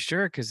entirely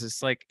sure. Cause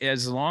it's like,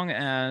 as long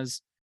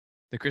as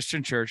the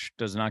Christian church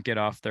does not get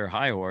off their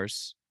high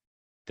horse,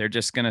 they're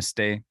just going to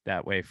stay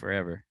that way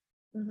forever.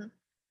 Mm-hmm.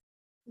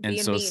 And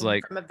so it's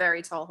like from a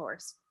very tall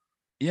horse.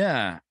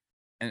 Yeah.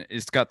 And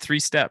it's got 3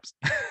 steps.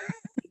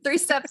 3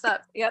 steps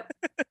up. Yep.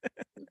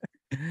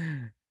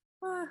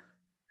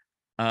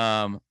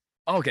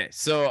 Okay.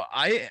 So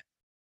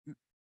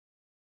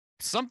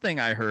something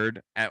I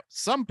heard at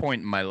some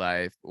point in my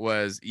life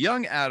was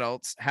young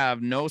adults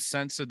have no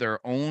sense of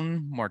their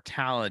own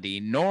mortality,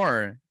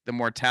 nor the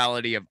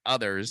mortality of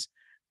others.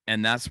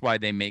 And that's why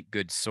they make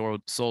good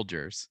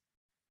soldiers.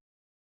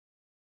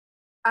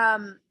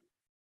 I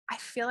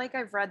feel like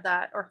I've read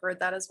that or heard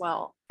that as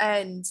well.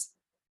 And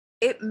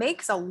it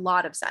makes a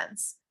lot of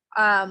sense.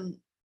 Because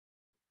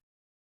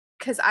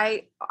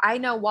I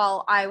know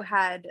while I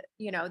had,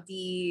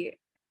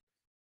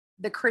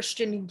 the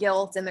Christian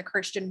guilt and the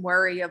Christian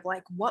worry of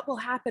like, what will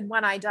happen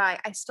when I die?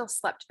 I still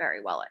slept very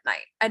well at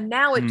night. And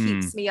now it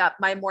keeps me up,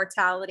 my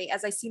mortality.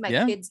 As I see my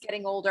kids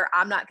getting older,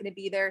 I'm not going to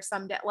be there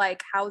someday.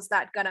 Like, how's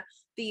that going to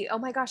be? Oh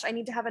my gosh, I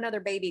need to have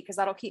another baby because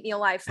that'll keep me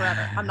alive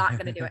forever. I'm not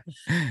going to do it.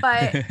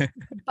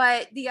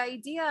 But the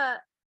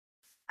idea,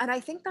 and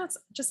I think that's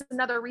just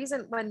another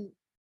reason when,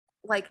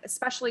 like,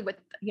 especially with,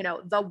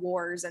 the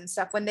wars and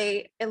stuff, when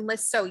they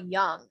enlist so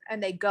young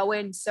and they go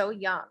in so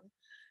young,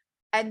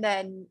 and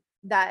then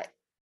that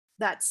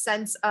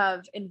sense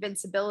of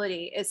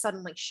invincibility is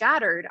suddenly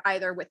shattered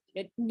either with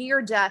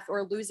near death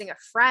or losing a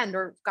friend,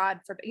 or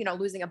God forbid,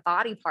 losing a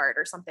body part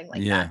or something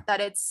like that.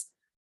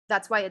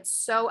 That's why it's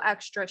so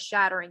extra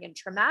shattering and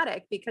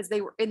traumatic, because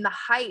they were in the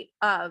height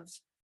of,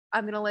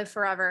 I'm going to live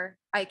forever.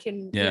 I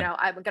can,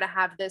 I'm going to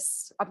have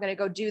this, I'm going to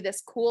go do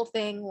this cool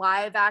thing,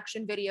 live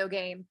action video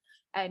game,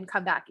 and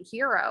come back a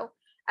hero.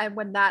 And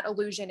when that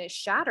illusion is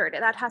shattered,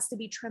 that has to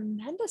be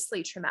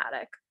tremendously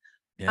traumatic.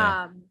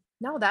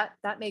 No,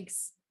 that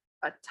makes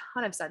a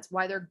ton of sense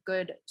why they're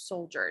good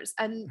soldiers.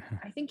 And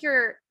I think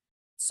you're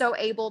so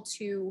able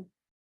to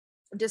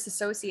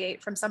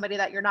disassociate from somebody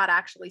that you're not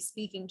actually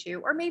speaking to,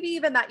 or maybe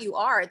even that you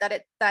are,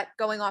 that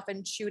going off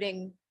and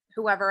shooting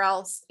whoever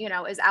else,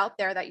 is out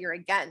there that you're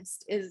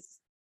against is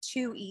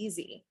too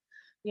easy.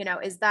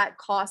 Is that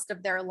cost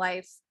of their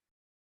life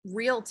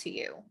real to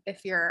you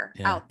if you're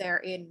out there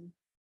in,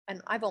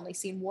 and I've only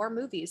seen war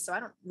movies, so I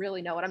don't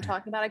really know what I'm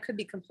talking about. I could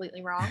be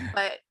completely wrong,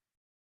 but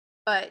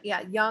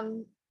yeah,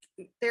 young,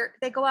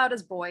 they go out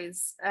as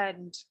boys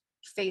and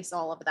face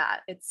all of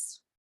that.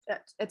 It's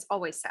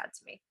always sad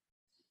to me.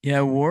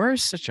 Yeah, war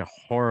is such a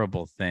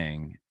horrible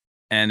thing,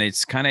 and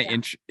it's kind of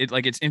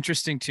it's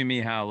interesting to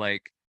me how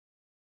like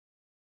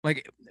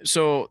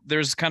so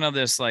there's kind of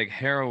this like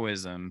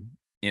heroism,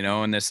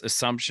 and this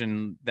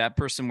assumption that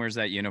person wears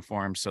that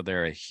uniform, so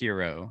they're a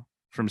hero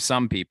from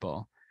some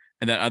people.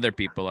 And then other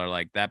people are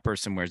like, that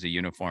person wears a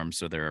uniform,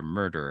 so they're a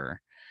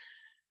murderer.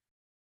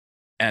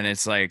 And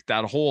it's like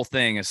that whole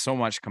thing is so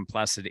much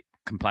complexity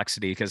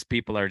because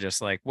people are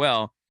just like,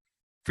 well,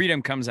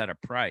 freedom comes at a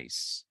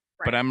price.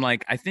 Right. But I'm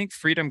like, I think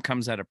freedom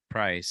comes at a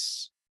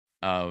price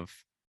of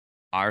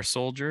our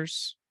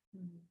soldiers,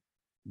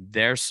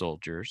 their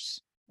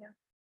soldiers,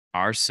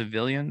 our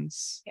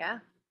civilians,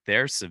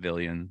 their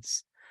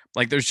civilians.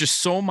 Like there's just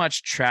so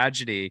much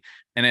tragedy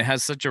and it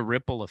has such a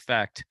ripple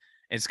effect.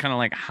 It's kind of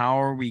like,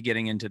 how are we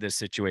getting into this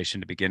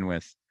situation to begin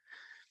with?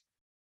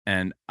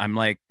 And I'm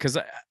like, because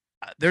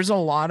there's a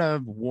lot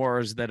of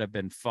wars that have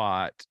been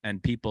fought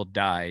and people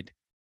died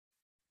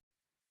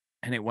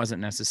and it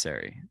wasn't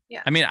necessary.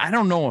 Yeah. I mean, I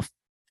don't know if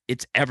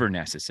it's ever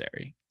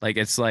necessary. Like,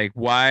 it's like,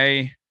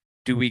 why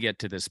do we get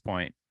to this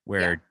point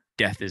where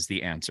death is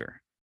the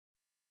answer?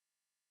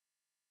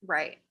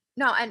 Right.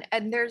 No,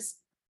 and there's,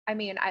 I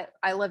mean,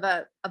 I live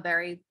a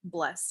very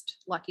blessed,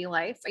 lucky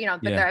life, you know,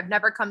 but I've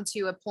never come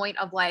to a point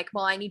of like,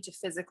 well, I need to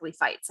physically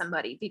fight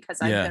somebody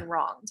because I've been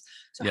wronged.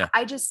 So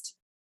I just,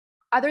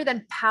 other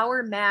than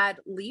power mad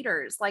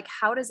leaders, like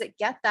how does it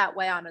get that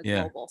way on a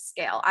global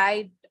scale?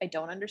 I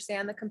don't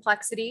understand the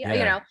complexity.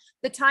 You know,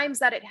 the times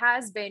that it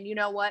has been, you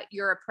know what,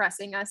 you're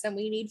oppressing us and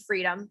we need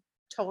freedom.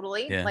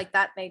 Totally. Like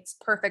that makes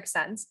perfect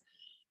sense.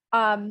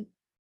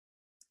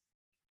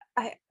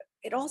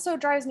 It also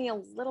drives me a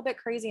little bit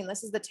crazy, and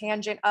this is the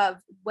tangent of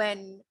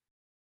when,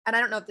 and I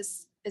don't know if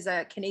this is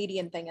a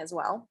Canadian thing as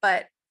well,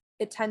 but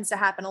it tends to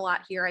happen a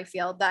lot here. I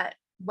feel that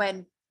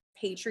when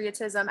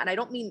patriotism, and I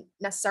don't mean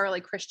necessarily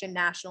Christian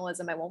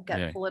nationalism, I won't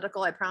get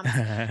political, I promise,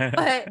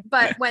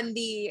 but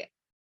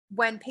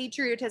when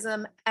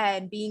patriotism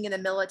and being in the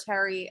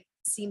military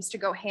seems to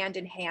go hand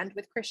in hand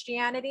with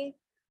Christianity,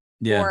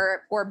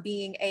 or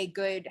being a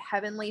good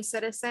heavenly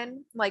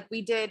citizen, like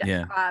we did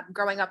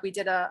growing up, we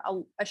did a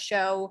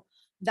show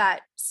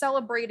that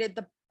celebrated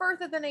the birth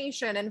of the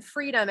nation and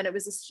freedom, and it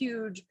was this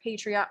huge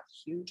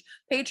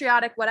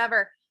patriotic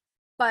whatever,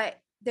 but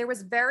there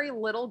was very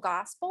little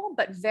gospel,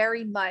 but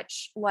very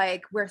much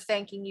like, we're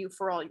thanking you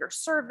for all your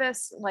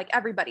service, like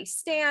everybody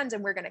stand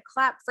and we're going to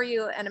clap for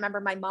you. And I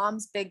remember my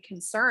mom's big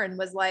concern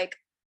was like,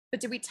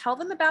 but did we tell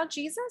them about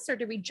Jesus, or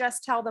did we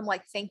just tell them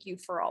like, thank you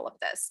for all of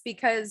this?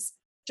 Because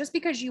just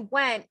because you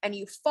went and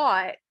you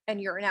fought and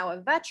you're now a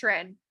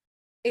veteran,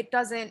 it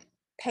doesn't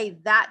pay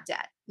that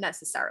debt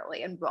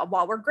necessarily. And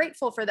while we're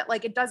grateful for that,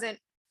 like it doesn't,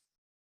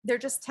 there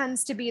just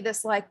tends to be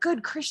this like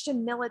good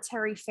Christian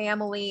military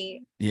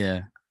family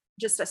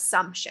just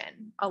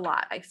assumption a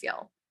lot, I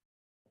feel.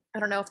 I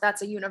don't know if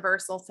that's a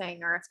universal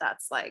thing or if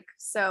that's like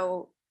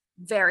so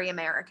very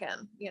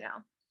American, you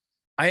know.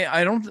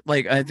 I don't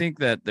like, I think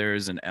that there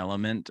is an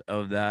element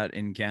of that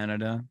in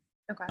Canada.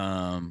 Okay.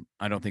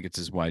 I don't think it's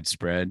as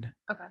widespread.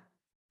 Okay.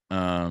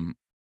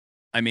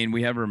 I mean,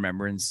 we have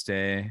Remembrance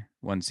Day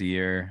once a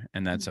year,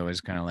 and that's always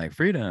kind of like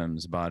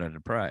freedom's bought at a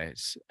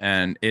price.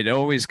 And it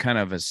always kind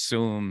of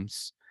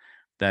assumes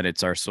that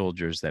it's our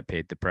soldiers that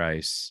paid the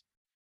price.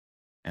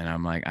 And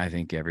I'm like, I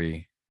think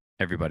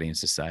everybody in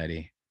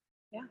society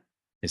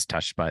is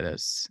touched by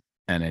this.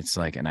 And it's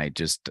like, and I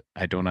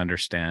don't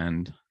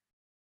understand.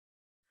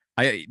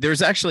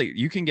 There's actually,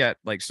 you can get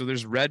like, so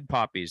there's red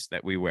poppies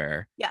that we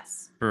wear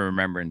for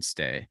Remembrance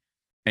Day,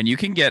 and you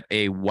can get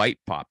a white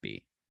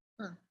poppy.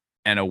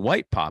 And a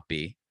white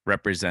poppy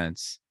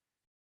represents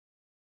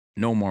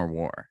no more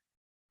war.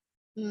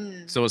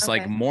 So it's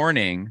like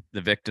mourning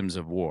the victims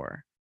of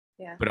war,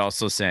 but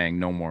also saying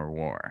no more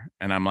war.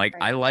 And I'm like,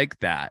 I like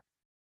that.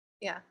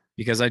 Yeah.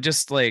 Because I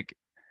just like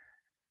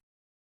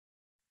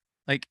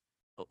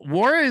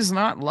war is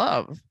not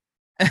love.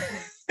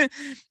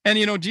 And,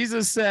 you know,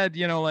 Jesus said,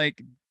 you know,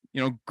 like,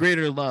 you know,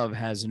 greater love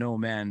has no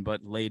man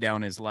but lay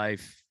down his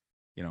life.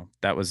 You know,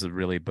 that was a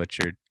really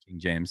butchered King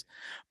James.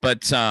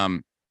 But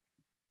I'm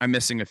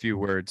missing a few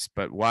words,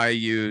 but why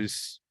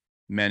use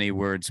many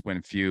words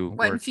when few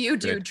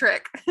do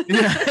trick?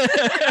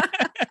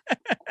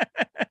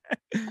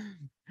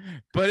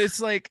 But it's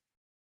like,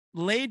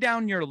 lay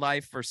down your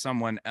life for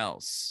someone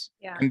else.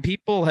 Yeah. And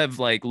people have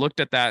like looked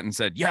at that and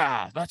said,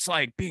 yeah, that's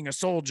like being a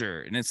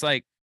soldier. And it's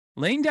like,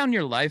 laying down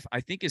your life,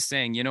 I think, is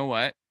saying, you know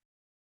what?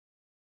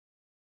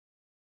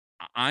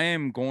 I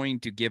am going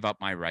to give up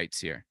my rights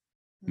here.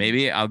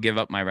 Maybe I'll give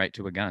up my right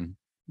to a gun.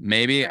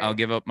 Maybe I'll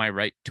give up my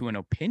right to an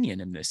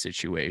opinion in this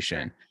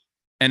situation. Sure.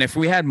 And if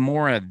we had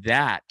more of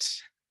that,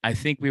 I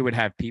think we would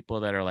have people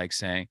that are like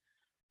saying,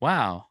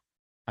 wow,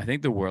 I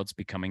think the world's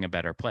becoming a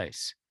better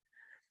place.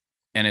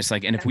 And it's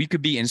like, and if we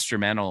could be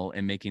instrumental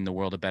in making the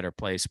world a better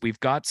place, we've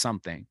got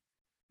something.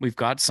 We've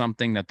got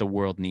something that the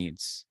world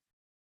needs.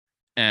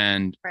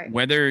 And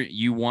whether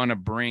you want to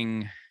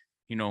bring,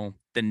 you know,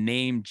 the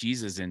name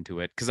Jesus into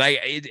it, because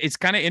it's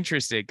kind of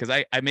interesting, because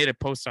I made a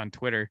post on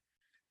Twitter.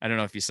 I don't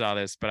know if you saw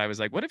this, but I was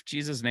like, what if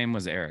Jesus' name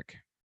was Eric?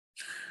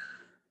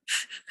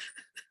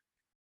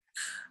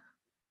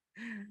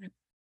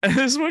 And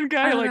this one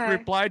guy like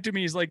replied to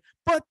me, he's like,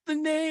 but the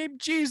name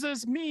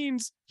Jesus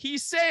means he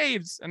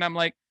saves. And I'm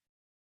like,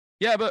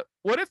 yeah, but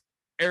what if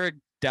Eric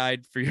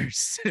died for your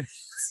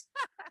sins?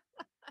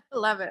 I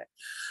love it.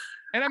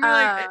 And I mean,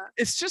 like,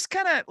 it's just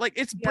kind of like,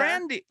 it's Yeah.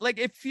 branding. Like,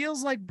 it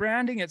feels like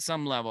branding at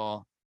some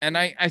level. And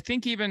I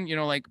think even,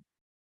 like,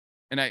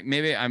 and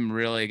maybe I'm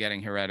really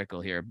getting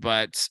heretical here,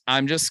 but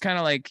I'm just kind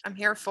of like, I'm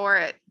here for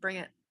it. Bring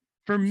it.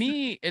 for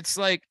me, it's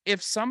like,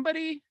 if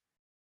somebody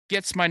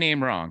gets my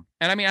name wrong,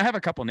 and I mean, I have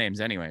a couple names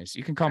anyways.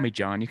 You can call me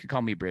John, you can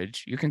call me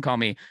Bridge, you can call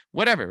me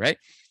whatever, right?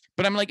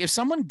 But I'm like, if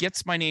someone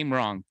gets my name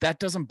wrong, that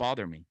doesn't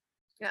bother me.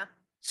 Yeah.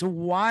 So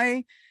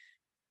why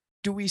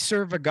do we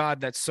serve a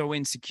God that's so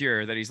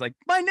insecure that he's like,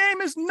 my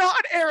name is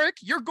not Eric,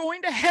 you're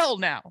going to hell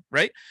now,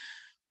 right?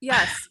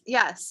 Yes.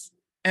 Yes.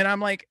 And I'm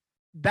like,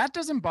 that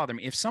doesn't bother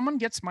me. If someone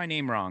gets my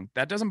name wrong,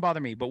 that doesn't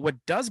bother me. But what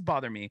does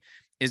bother me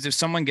is if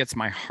someone gets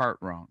my heart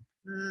wrong.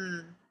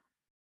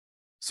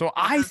 So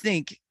I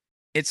think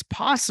it's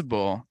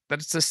possible that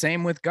it's the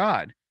same with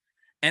God.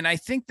 And I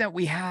think that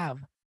we have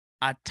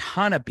a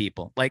ton of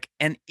people, like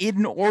an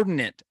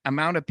inordinate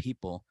amount of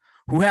people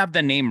who have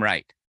the name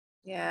right.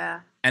 Yeah.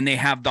 And they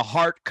have the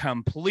heart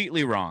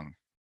completely wrong.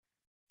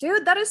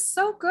 Dude, that is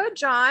so good,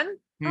 John.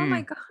 Oh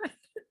my God.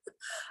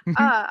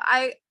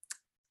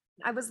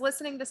 I was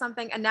listening to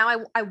something, and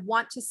now I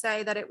want to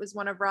say that it was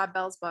one of Rob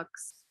Bell's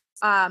books.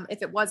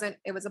 If it wasn't,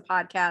 it was a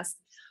podcast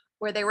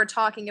where they were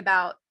talking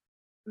about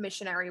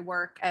missionary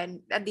work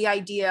and the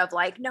idea of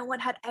like, no one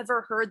had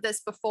ever heard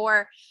this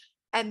before.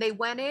 And they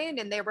went in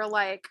and they were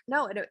like,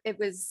 no,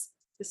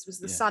 this was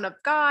the Son of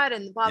God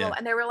and blah, blah, blah.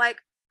 And they were like,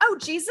 oh,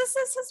 Jesus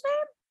is his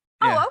name?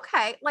 Oh,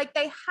 okay. Like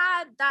they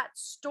had that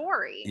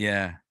story.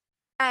 Yeah.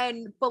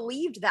 And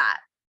believed that.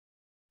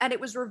 And it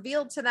was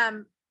revealed to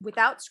them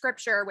without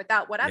scripture,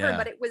 without whatever,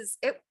 but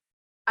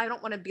I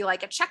don't want to be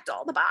like, it checked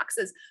all the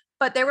boxes,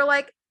 but they were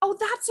like, oh,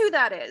 that's who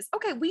that is.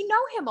 Okay. We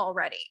know him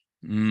already.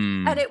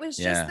 And it was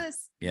just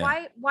this,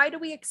 why do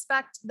we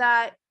expect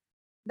that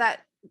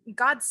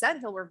God said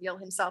he'll reveal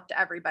himself to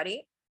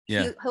everybody?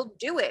 He'll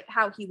do it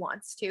how he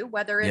wants to,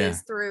 whether it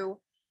is through,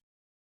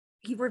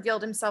 he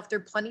revealed himself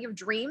through plenty of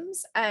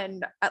dreams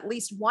and at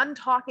least one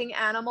talking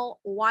animal.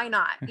 Why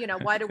not?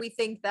 Why do we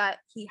think that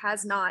he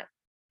has not?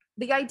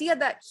 The idea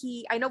that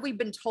I know we've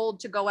been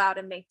told to go out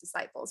and make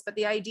disciples, but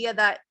the idea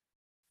that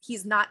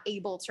he's not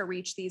able to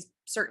reach these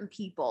certain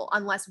people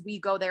unless we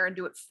go there and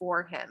do it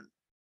for him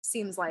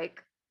seems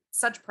like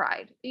such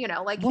pride,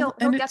 like he'll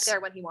get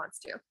there when he wants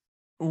to.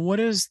 What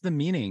is the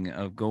meaning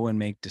of go and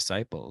make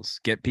disciples?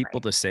 Get people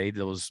to say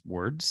those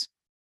words?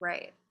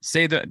 Right.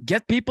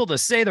 Get people to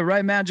say the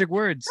right magic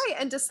words. Right.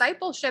 And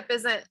discipleship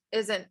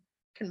isn't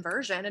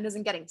conversion and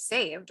isn't getting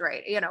saved,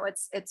 right?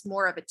 It's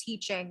more of a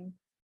teaching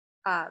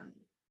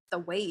the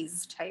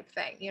ways type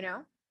thing,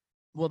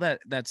 Well,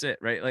 that's it,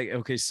 right? Like,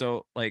 okay,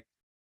 so like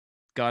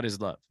God is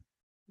love.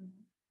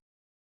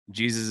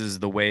 Jesus is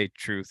the way,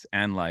 truth,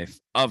 and life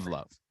of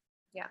love.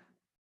 Yeah.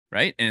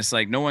 Right. And it's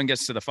like no one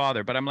gets to the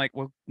Father, but I'm like,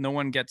 well, no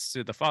one gets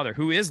to the Father.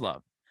 Who is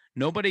love?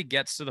 Nobody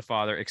gets to the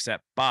Father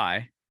except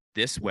by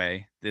this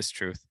way, this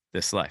truth,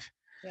 this life.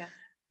 Yeah.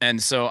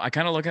 And so I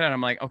kind of look at it,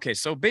 I'm like, okay,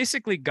 so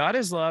basically God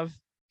is love.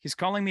 He's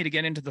calling me to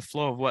get into the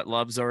flow of what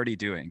love's already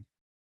doing.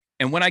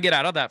 And when I get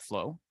out of that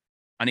flow,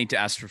 I need to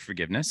ask for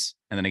forgiveness,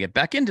 and then I get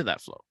back into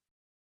that flow.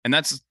 And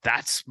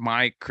that's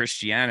my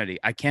Christianity.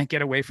 I can't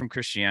get away from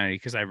Christianity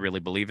because I really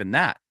believe in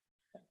that.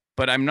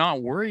 But I'm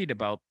not worried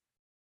about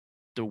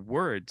the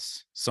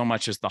words so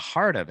much as the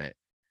heart of it.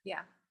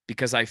 Yeah.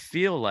 Because I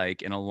feel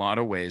like in a lot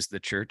of ways,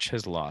 the church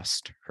has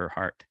lost her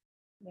heart.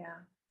 Yeah.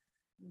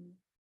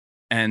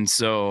 And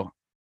so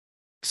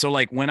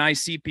like when I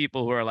see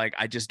people who are like,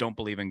 I just don't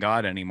believe in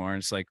God anymore.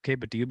 It's like, okay,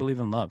 but do you believe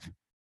in love?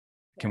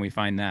 Can we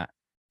find that?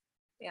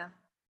 Yeah.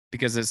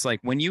 Because it's like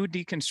when you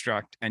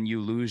deconstruct and you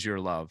lose your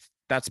love,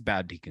 that's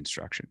bad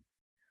deconstruction.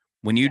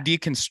 When you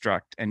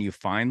deconstruct and you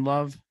find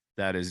love,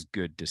 that is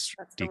good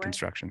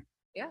deconstruction.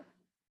 Yeah.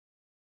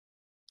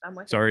 I'm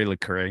with Sorry,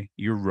 Lecrae,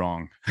 you're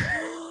wrong.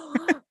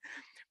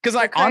 Because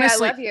I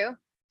honestly, I love you.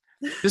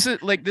 this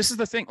is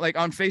the thing. Like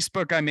on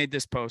Facebook, I made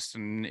this post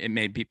and it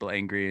made people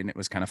angry and it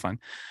was kind of fun.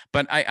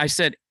 But I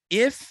said,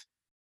 if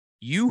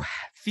you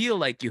feel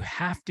like you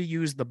have to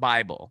use the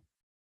Bible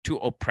to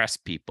oppress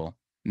people,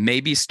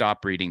 maybe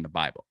stop reading the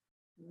Bible.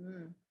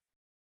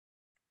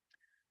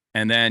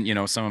 And then,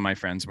 some of my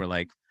friends were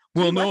like,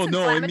 well, no,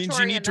 it means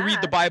you need to read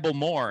the Bible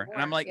more. And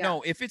I'm like,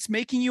 no, if it's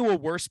making you a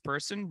worse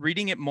person,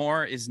 reading it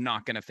more is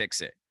not going to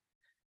fix it.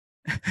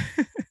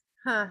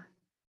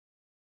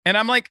 And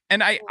I'm like,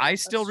 and I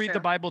still read the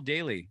Bible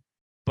daily,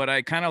 but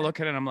I kind of look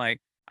at it and I'm like,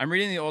 I'm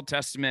reading the Old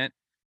Testament.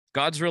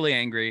 God's really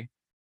angry.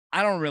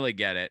 I don't really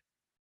get it.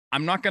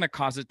 I'm not going to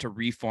cause it to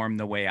reform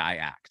the way I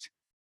act.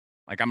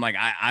 Like, I'm like,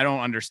 I don't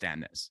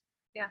understand this.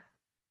 Yeah.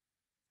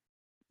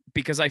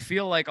 Because I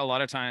feel like a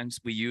lot of times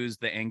we use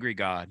the angry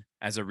God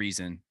as a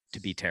reason to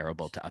be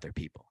terrible to other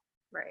people.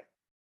 Right.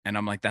 And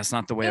I'm like, that's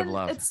not the way of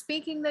love. It's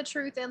speaking the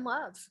truth in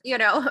love,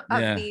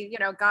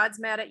 God's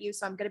mad at you,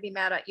 so I'm going to be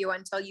mad at you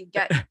until you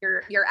get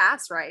your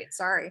ass right.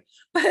 Sorry.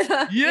 But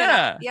I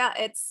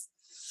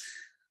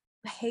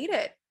hate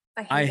it.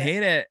 I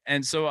hate it.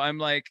 And so I'm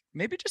like,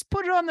 maybe just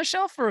put it on the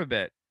shelf for a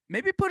bit.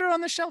 Maybe put it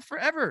on the shelf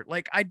forever.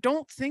 Like, I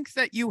don't think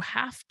that you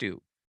have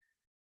to.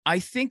 I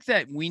think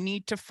that we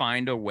need to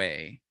find a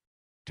way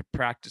to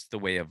practice the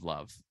way of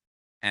love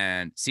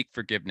and seek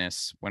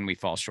forgiveness when we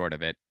fall short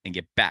of it and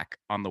get back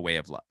on the way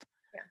of love.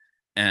 Yeah.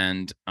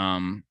 And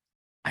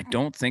I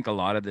don't think a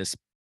lot of this,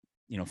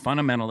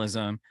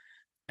 fundamentalism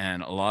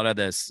and a lot of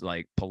this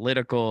like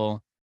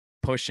political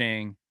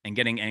pushing and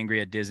getting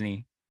angry at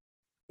Disney,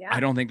 Yeah. I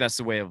don't think that's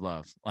the way of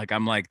love. Like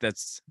I'm like,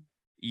 that's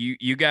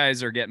you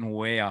guys are getting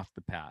way off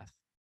the path.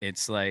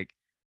 It's like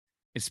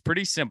it's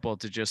pretty simple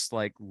to just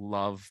like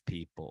love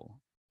people.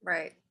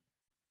 Right.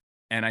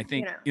 And I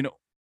think,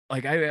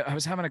 like I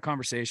was having a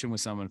conversation with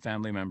someone,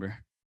 family member,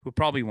 who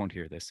probably won't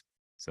hear this.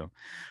 So,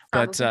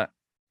 but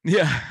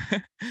yeah,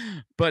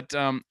 but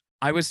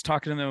I was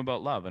talking to them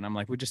about love, and I'm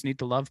like, we just need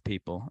to love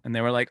people, and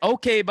they were like,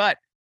 okay, but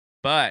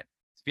if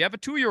you have a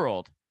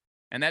 2-year-old,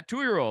 and that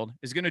 2-year-old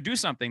is going to do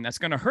something that's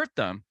going to hurt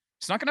them,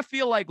 it's not going to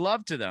feel like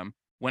love to them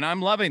when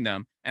I'm loving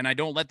them and I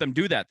don't let them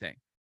do that thing.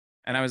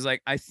 And I was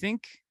like, I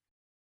think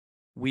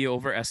we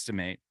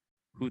overestimate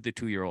who the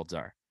 2-year-olds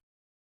are.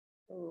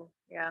 Oh,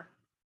 yeah.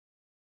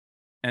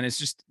 And it's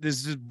just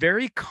this is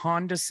very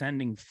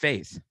condescending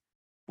faith,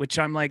 which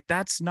I'm like,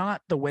 that's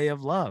not the way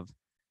of love.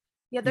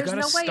 Yeah, there's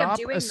no way of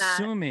doing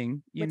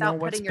assuming that without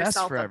what's putting best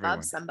yourself for above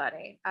everyone.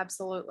 somebody.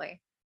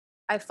 Absolutely.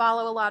 I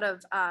follow a lot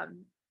of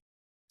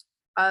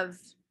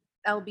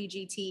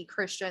LBGT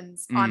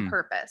Christians on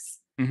purpose.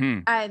 Mm-hmm.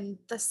 And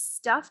the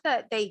stuff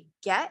that they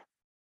get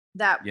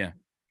that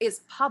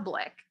is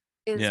public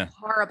is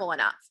horrible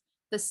enough.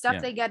 The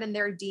stuff they get in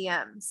their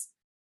DMs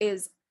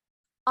is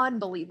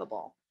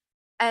unbelievable.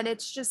 And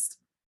it's just,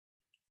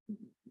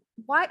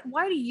 why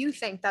do you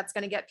think that's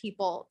going to get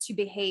people to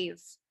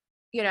behave,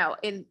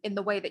 in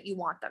the way that you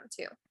want them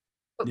to?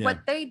 But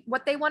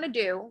what they want to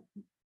do,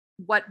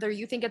 whether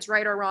you think it's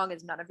right or wrong,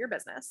 is none of your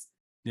business.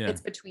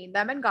 It's between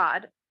them and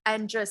God.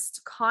 And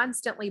just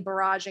constantly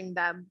barraging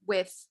them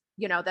with,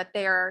 that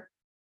they're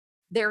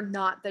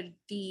not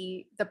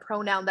the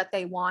pronoun that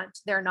they want.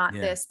 They're not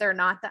this, they're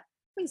not that.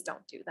 Please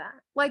don't do that.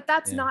 Like,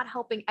 that's not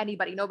helping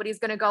anybody. Nobody's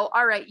going to go,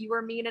 all right, you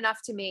were mean enough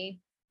to me.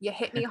 You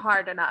hit me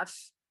hard enough.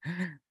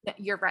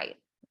 You're right.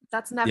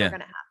 That's never going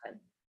to happen.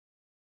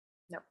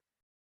 No.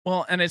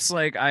 Well, and it's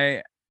like,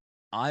 I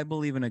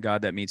believe in a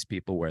God that meets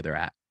people where they're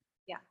at.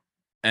 Yeah.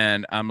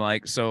 And I'm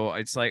like, so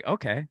it's like,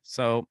 okay,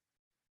 so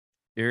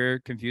you're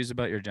confused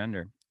about your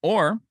gender,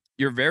 or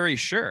you're very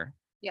sure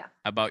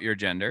about your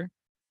gender.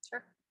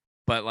 Sure.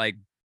 But like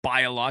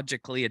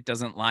biologically it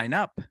doesn't line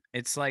up.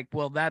 It's like,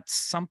 well, that's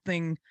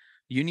something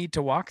you need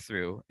to walk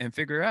through and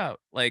figure out.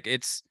 Like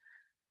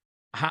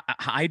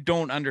I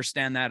don't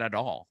understand that at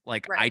all.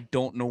 Like I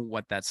don't know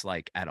what that's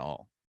like at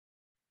all.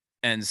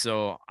 And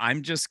so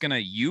I'm just gonna,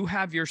 you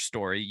have your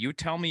story, you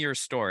tell me your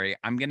story,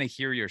 I'm gonna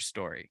hear your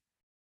story.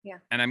 Yeah.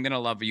 And I'm gonna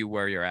love you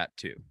where you're at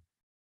too.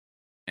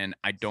 And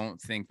I don't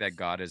think that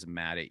God is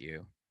mad at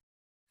you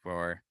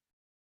for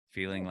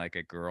feeling like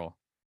a girl.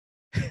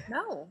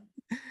 No.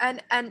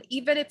 And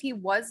even if he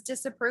was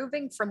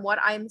disapproving, from what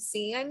I'm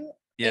seeing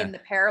in the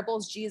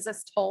parables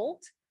Jesus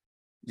told,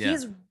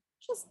 he's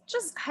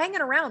just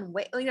hanging around,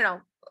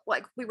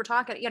 like we were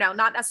talking,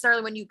 not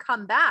necessarily when you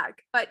come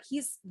back, but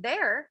he's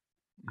there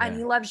and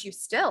he loves you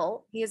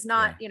still. He is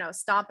not,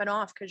 stomping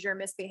off because you're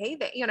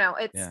misbehaving.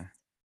 It's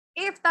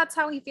if that's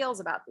how he feels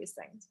about these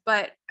things.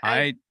 But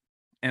I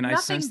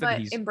sense that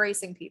he's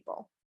embracing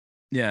people.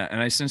 Yeah.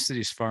 And I sense that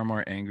he's far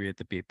more angry at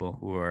the people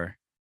who are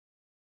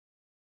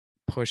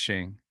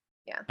pushing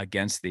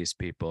against these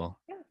people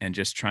and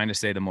just trying to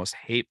say the most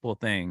hateful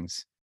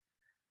things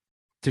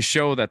to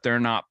show that they're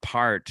not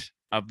part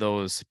of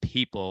those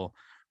people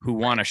who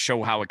want to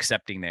show how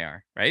accepting they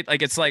are, right?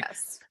 Like, it's like,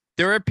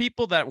 there are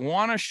people that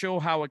want to show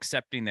how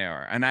accepting they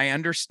are. And I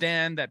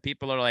understand that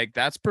people are like,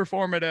 that's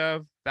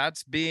performative.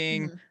 That's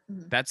being,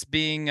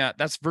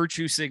 that's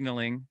virtue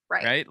signaling,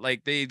 right?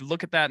 Like they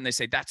look at that and they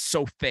say, that's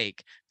so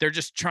fake. They're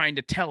just trying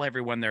to tell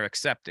everyone they're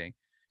accepting.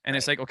 And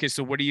it's like, okay,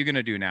 so what are you going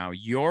to do now?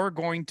 You're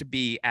going to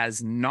be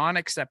as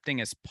non-accepting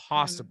as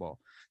possible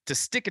to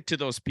stick it to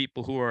those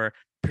people who are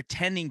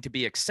pretending to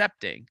be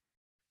accepting.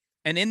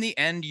 And in the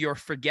end, you're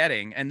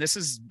forgetting. And this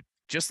is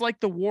just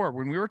like the war,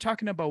 when we were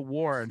talking about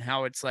war and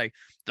how it's like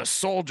the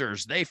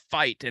soldiers, they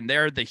fight and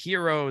they're the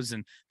heroes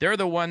and they're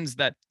the ones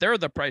that they're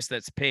the price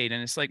that's paid.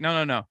 And it's like,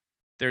 no.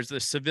 There's the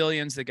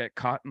civilians that get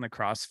caught in the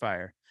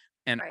crossfire.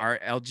 And our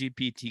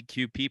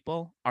LGBTQ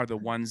people are the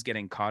ones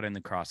getting caught in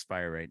the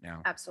crossfire right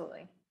now.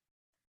 Absolutely.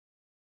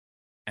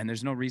 And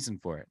there's no reason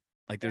for it.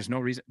 Like, there's no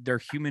reason. They're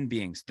human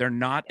beings. They're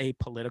not a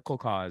political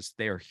cause.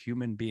 They are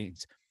human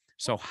beings.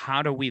 So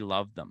how do we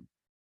love them?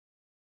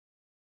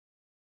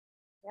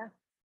 Yeah.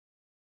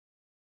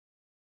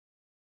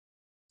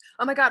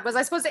 Oh my God, was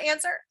I supposed to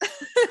answer?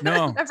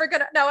 No. I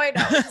forgot. No, I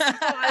know.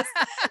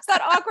 It's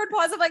that awkward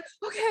pause of like,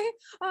 okay,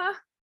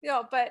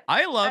 but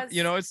I love,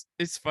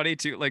 it's funny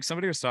too. Like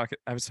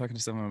I was talking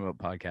to someone about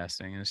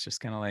podcasting, and it's just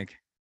kind of like,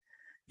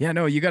 yeah,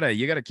 no, you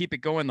gotta keep it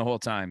going the whole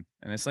time.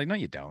 And it's like, no,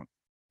 you don't.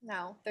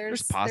 No,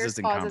 there's pauses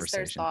in conversation.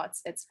 There's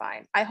thoughts. It's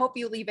fine. I hope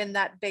you leave in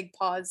that big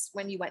pause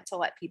when you went to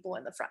let people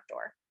in the front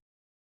door.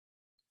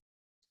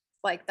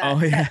 like Oh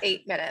that yeah.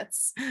 8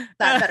 minutes.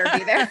 That better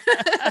be there.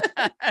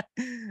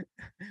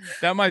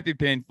 That might be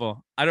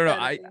painful. I don't know.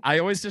 That'll be I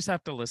always just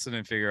have to listen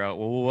and figure out,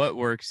 well, what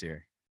works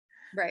here.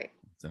 right.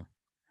 So,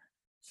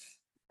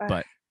 Uh,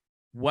 but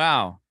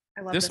wow,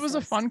 I love this this was a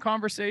list. fun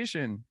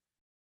conversation.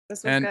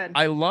 This was And good.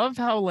 I love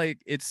how like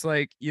it's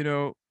like,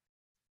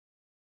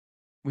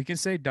 we can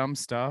say dumb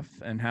stuff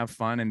and have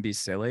fun and be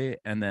silly,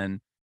 and then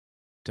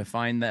to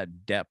find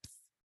that depth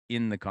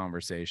in the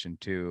conversation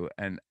too.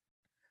 And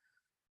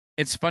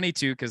it's funny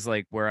too, because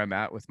like where I'm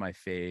at with my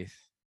faith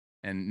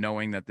and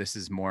knowing that this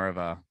is more of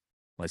a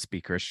let's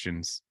be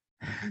Christians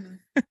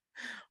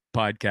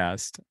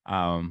podcast.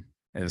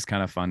 It was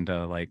kind of fun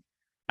to like,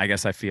 I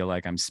guess I feel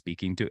like I'm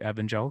speaking to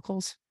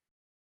evangelicals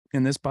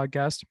in this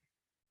podcast.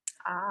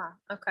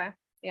 Okay.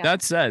 Yeah.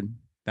 That said,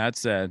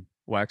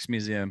 Wax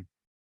Museum,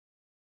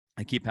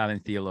 I keep having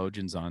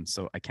theologians on,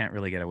 so I can't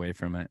really get away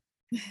from it.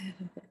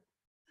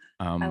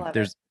 I love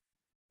it.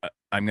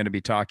 I'm going to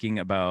be talking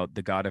about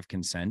the God of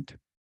consent.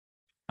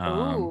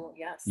 Oh,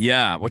 yes.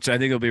 Yeah, which I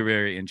think will be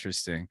very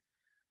interesting.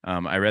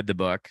 I read the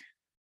book.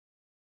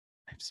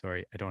 I'm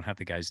sorry, I don't have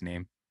the guy's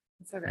name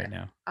right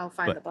now. I'll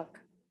find the book.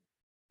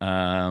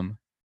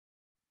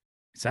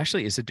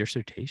 It's a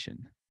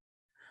dissertation.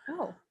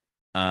 Oh.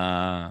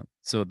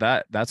 So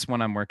that's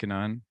one I'm working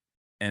on.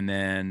 And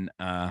then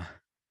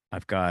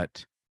I've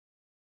got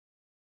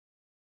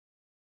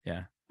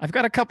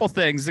a couple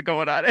things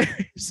going on.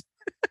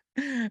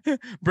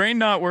 Brain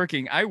not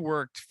working. I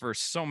worked for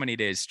so many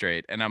days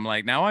straight, and I'm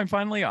like, now I'm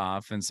finally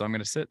off, and so I'm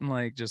gonna sit and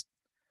like just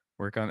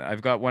work on.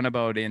 I've got one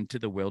about Into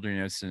the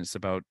Wilderness, and it's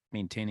about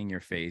maintaining your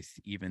faith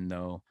even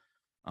though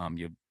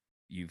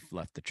you've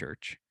left the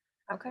church.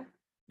 Okay.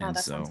 Oh,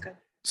 that sounds good.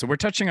 So we're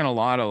touching on a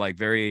lot of like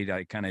very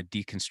like kind of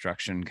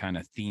deconstruction kind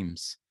of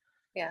themes.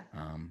 Yeah.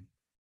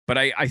 But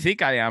I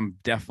think I am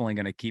definitely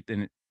going to keep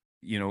in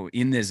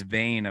this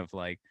vein of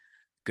like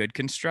good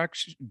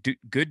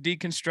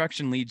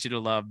deconstruction leads you to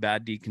love.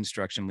 Bad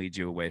deconstruction leads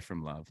you away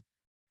from love.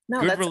 No,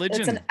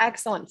 it's an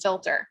excellent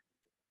filter.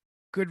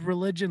 Good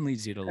religion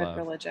leads you to love.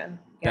 Good religion.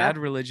 Bad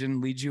religion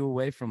leads you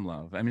away from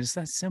love. I mean, it's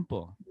that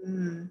simple.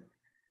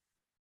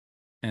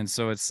 And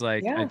so it's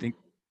like, I think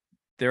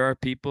there are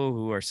people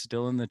who are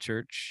still in the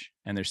church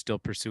and they're still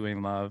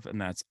pursuing love, and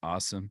that's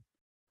awesome.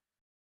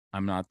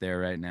 I'm not there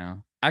right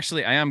now.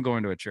 Actually, I am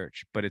going to a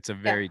church, but it's a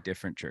very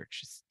different church.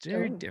 It's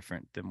very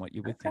different than what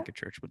you would think a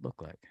church would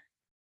look like.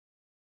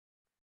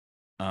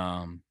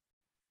 No,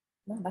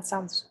 that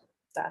sounds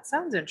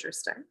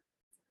interesting.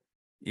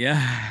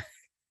 Yeah.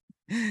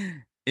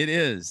 It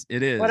is.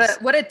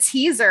 What a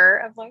teaser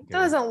of like,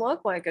 doesn't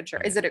look like a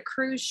church. Is it a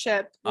cruise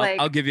ship? Like,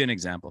 I'll give you an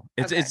example.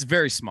 It's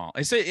very small.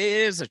 It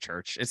is a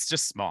church. It's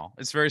just small.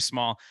 It's very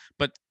small.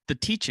 But the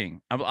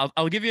teaching,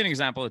 I'll give you an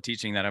example of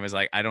teaching that I was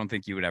like, I don't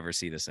think you would ever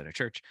see this at a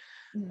church.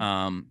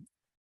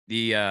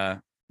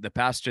 The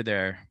pastor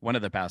there, one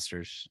of the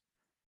pastors,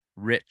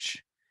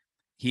 Rich,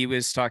 he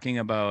was talking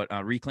about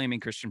reclaiming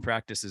Christian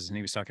practices, and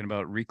he was talking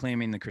about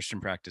reclaiming the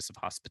Christian practice of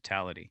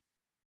hospitality.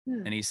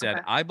 And he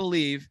said, I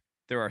believe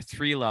there are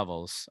 3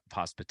 levels of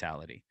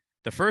hospitality.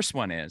 The first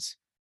one is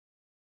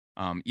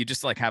you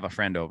just like have a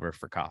friend over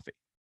for coffee.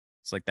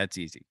 It's like, that's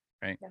easy,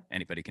 right? Yeah.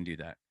 Anybody can do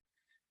that.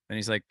 And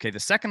he's like, okay, the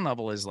second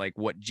level is like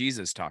what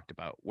Jesus talked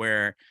about,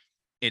 where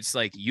it's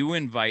like you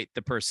invite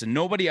the person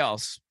nobody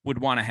else would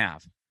want to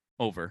have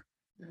over,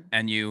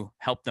 and you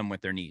help them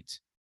with their needs.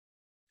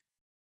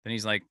 Then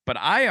he's like, but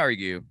I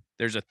argue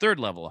there's a third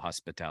level of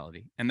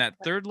hospitality. And that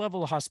third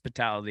level of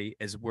hospitality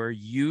is where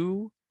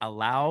you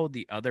allow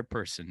the other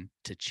person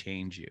to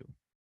change you.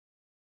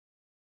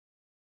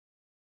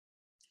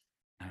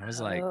 I was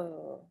like,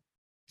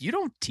 you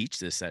don't teach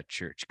this at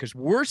church, because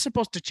we're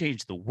supposed to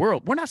change the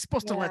world. We're not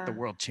supposed to let the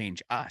world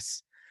change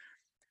us.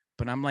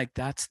 But I'm like,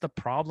 that's the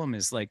problem,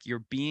 is like,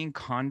 you're being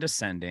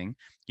condescending.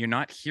 You're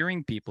not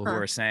hearing people who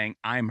are saying,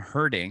 I'm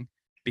hurting,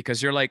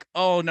 because you're like,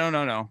 oh,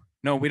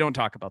 no, we don't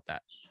talk about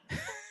that.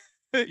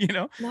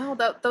 No,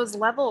 those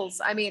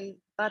levels. I mean,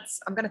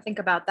 I'm going to think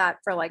about that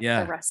for like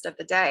the rest of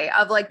the day,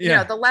 of like,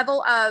 the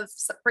level of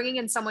bringing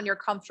in someone you're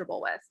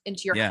comfortable with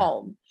into your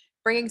home,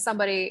 bringing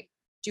somebody,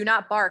 do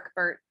not bark,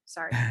 Bert.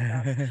 Sorry.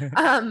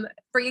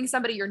 Bringing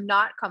somebody you're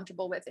not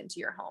comfortable with into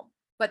your home,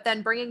 but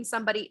then bringing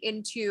somebody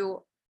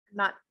into,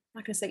 not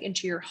going to say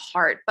into your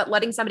heart, but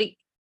letting somebody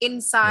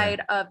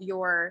inside of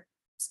your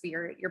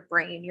spirit, your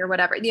brain, your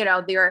whatever,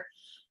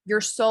 your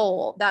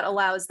soul, that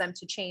allows them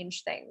to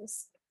change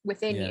things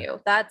within you.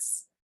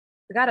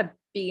 We got to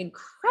be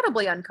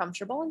incredibly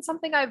uncomfortable, and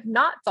something I've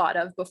not thought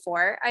of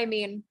before. I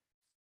mean,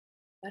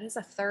 that is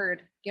a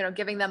third,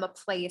 giving them a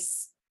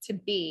place to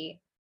be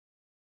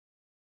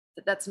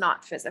that's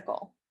not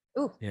physical.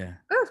 Ooh. Yeah.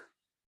 Ooh.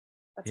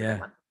 That's a good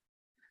one.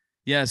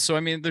 Yeah. So,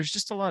 I mean, there's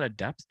just a lot of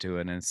depth to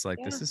it. And it's like,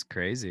 this is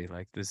crazy.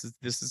 Like, this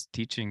is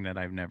teaching that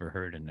I've never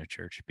heard in a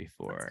church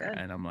before.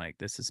 And I'm like,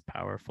 this is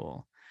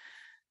powerful.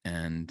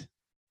 But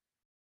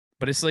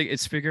it's like,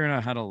 it's figuring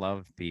out how to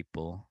love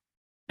people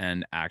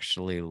and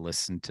actually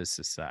listen to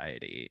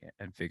society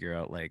and figure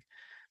out, like,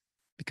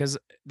 because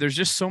there's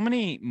just so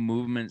many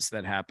movements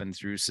that happen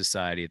through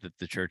society that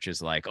the church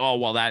is like, oh,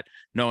 well,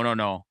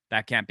 no,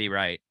 that can't be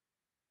right.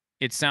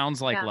 It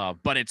sounds like love,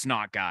 but it's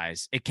not,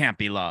 guys. It can't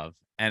be love.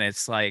 And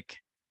it's like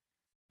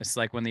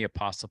when the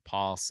Apostle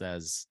Paul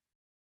says,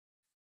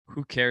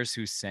 who cares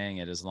who's saying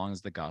it as long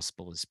as the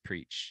gospel is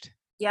preached?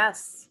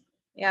 Yes.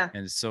 Yeah.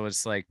 And so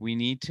it's like we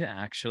need to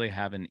actually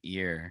have an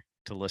ear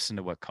to listen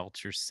to what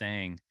culture's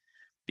saying,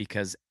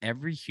 because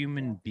every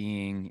human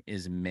being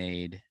is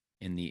made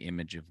in the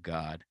image of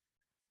God.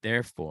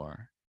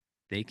 Therefore,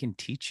 they can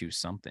teach you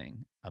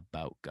something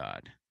about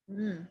God.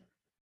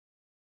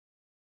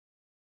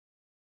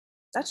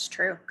 That's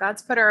true.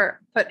 God's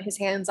put his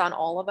hands on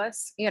all of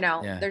us.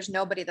 There's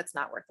nobody that's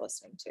not worth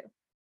listening to.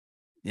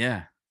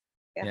 Yeah.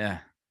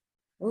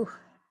 Ooh.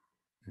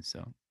 And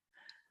so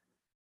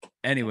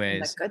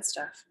anyways, good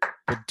stuff.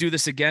 We'll do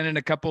this again in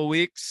a couple of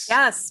weeks.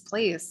 Yes,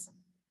 please.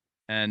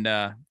 And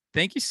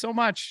thank you so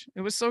much.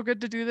 It was so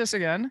good to do this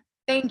again.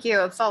 Thank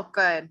you. It felt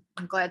good.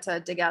 I'm glad to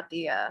dig out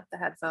the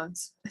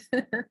headphones.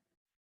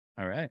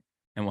 All right.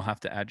 And we'll have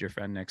to add your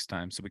friend next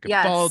time so we can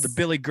follow the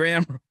Billy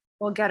Graham.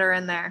 We'll get her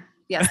in there.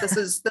 Yes,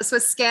 this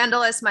was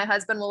scandalous. My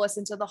husband will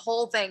listen to the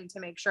whole thing to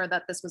make sure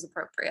that this was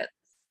appropriate.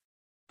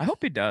 I hope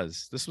he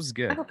does. This was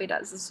good. I hope he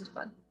does. This was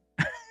fun.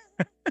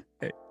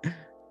 Hey.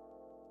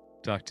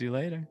 Talk to you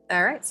later.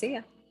 All right. See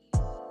ya.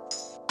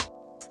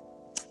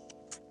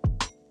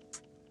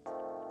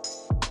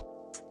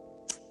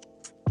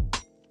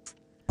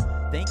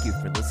 Thank you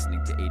for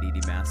listening to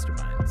ADD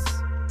Masterminds.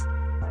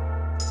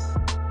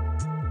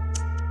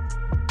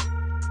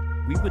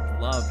 We would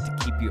love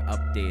to keep you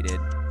updated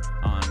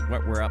on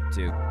what we're up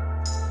to,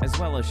 as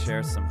well as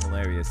share some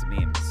hilarious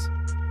memes.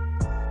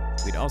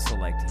 We'd also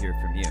like to hear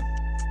from you.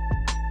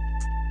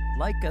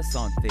 Like us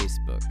on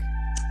Facebook.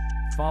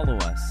 Follow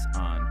us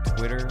on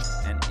Twitter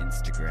and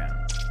Instagram.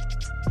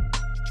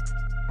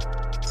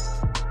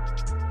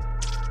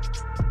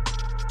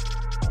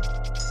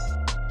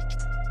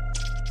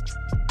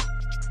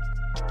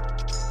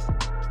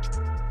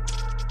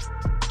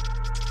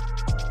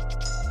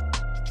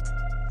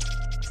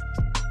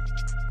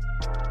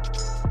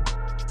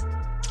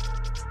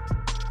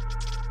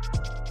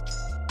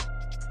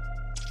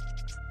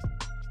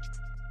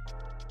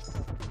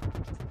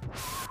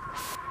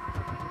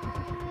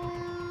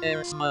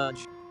 Air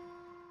Smudge.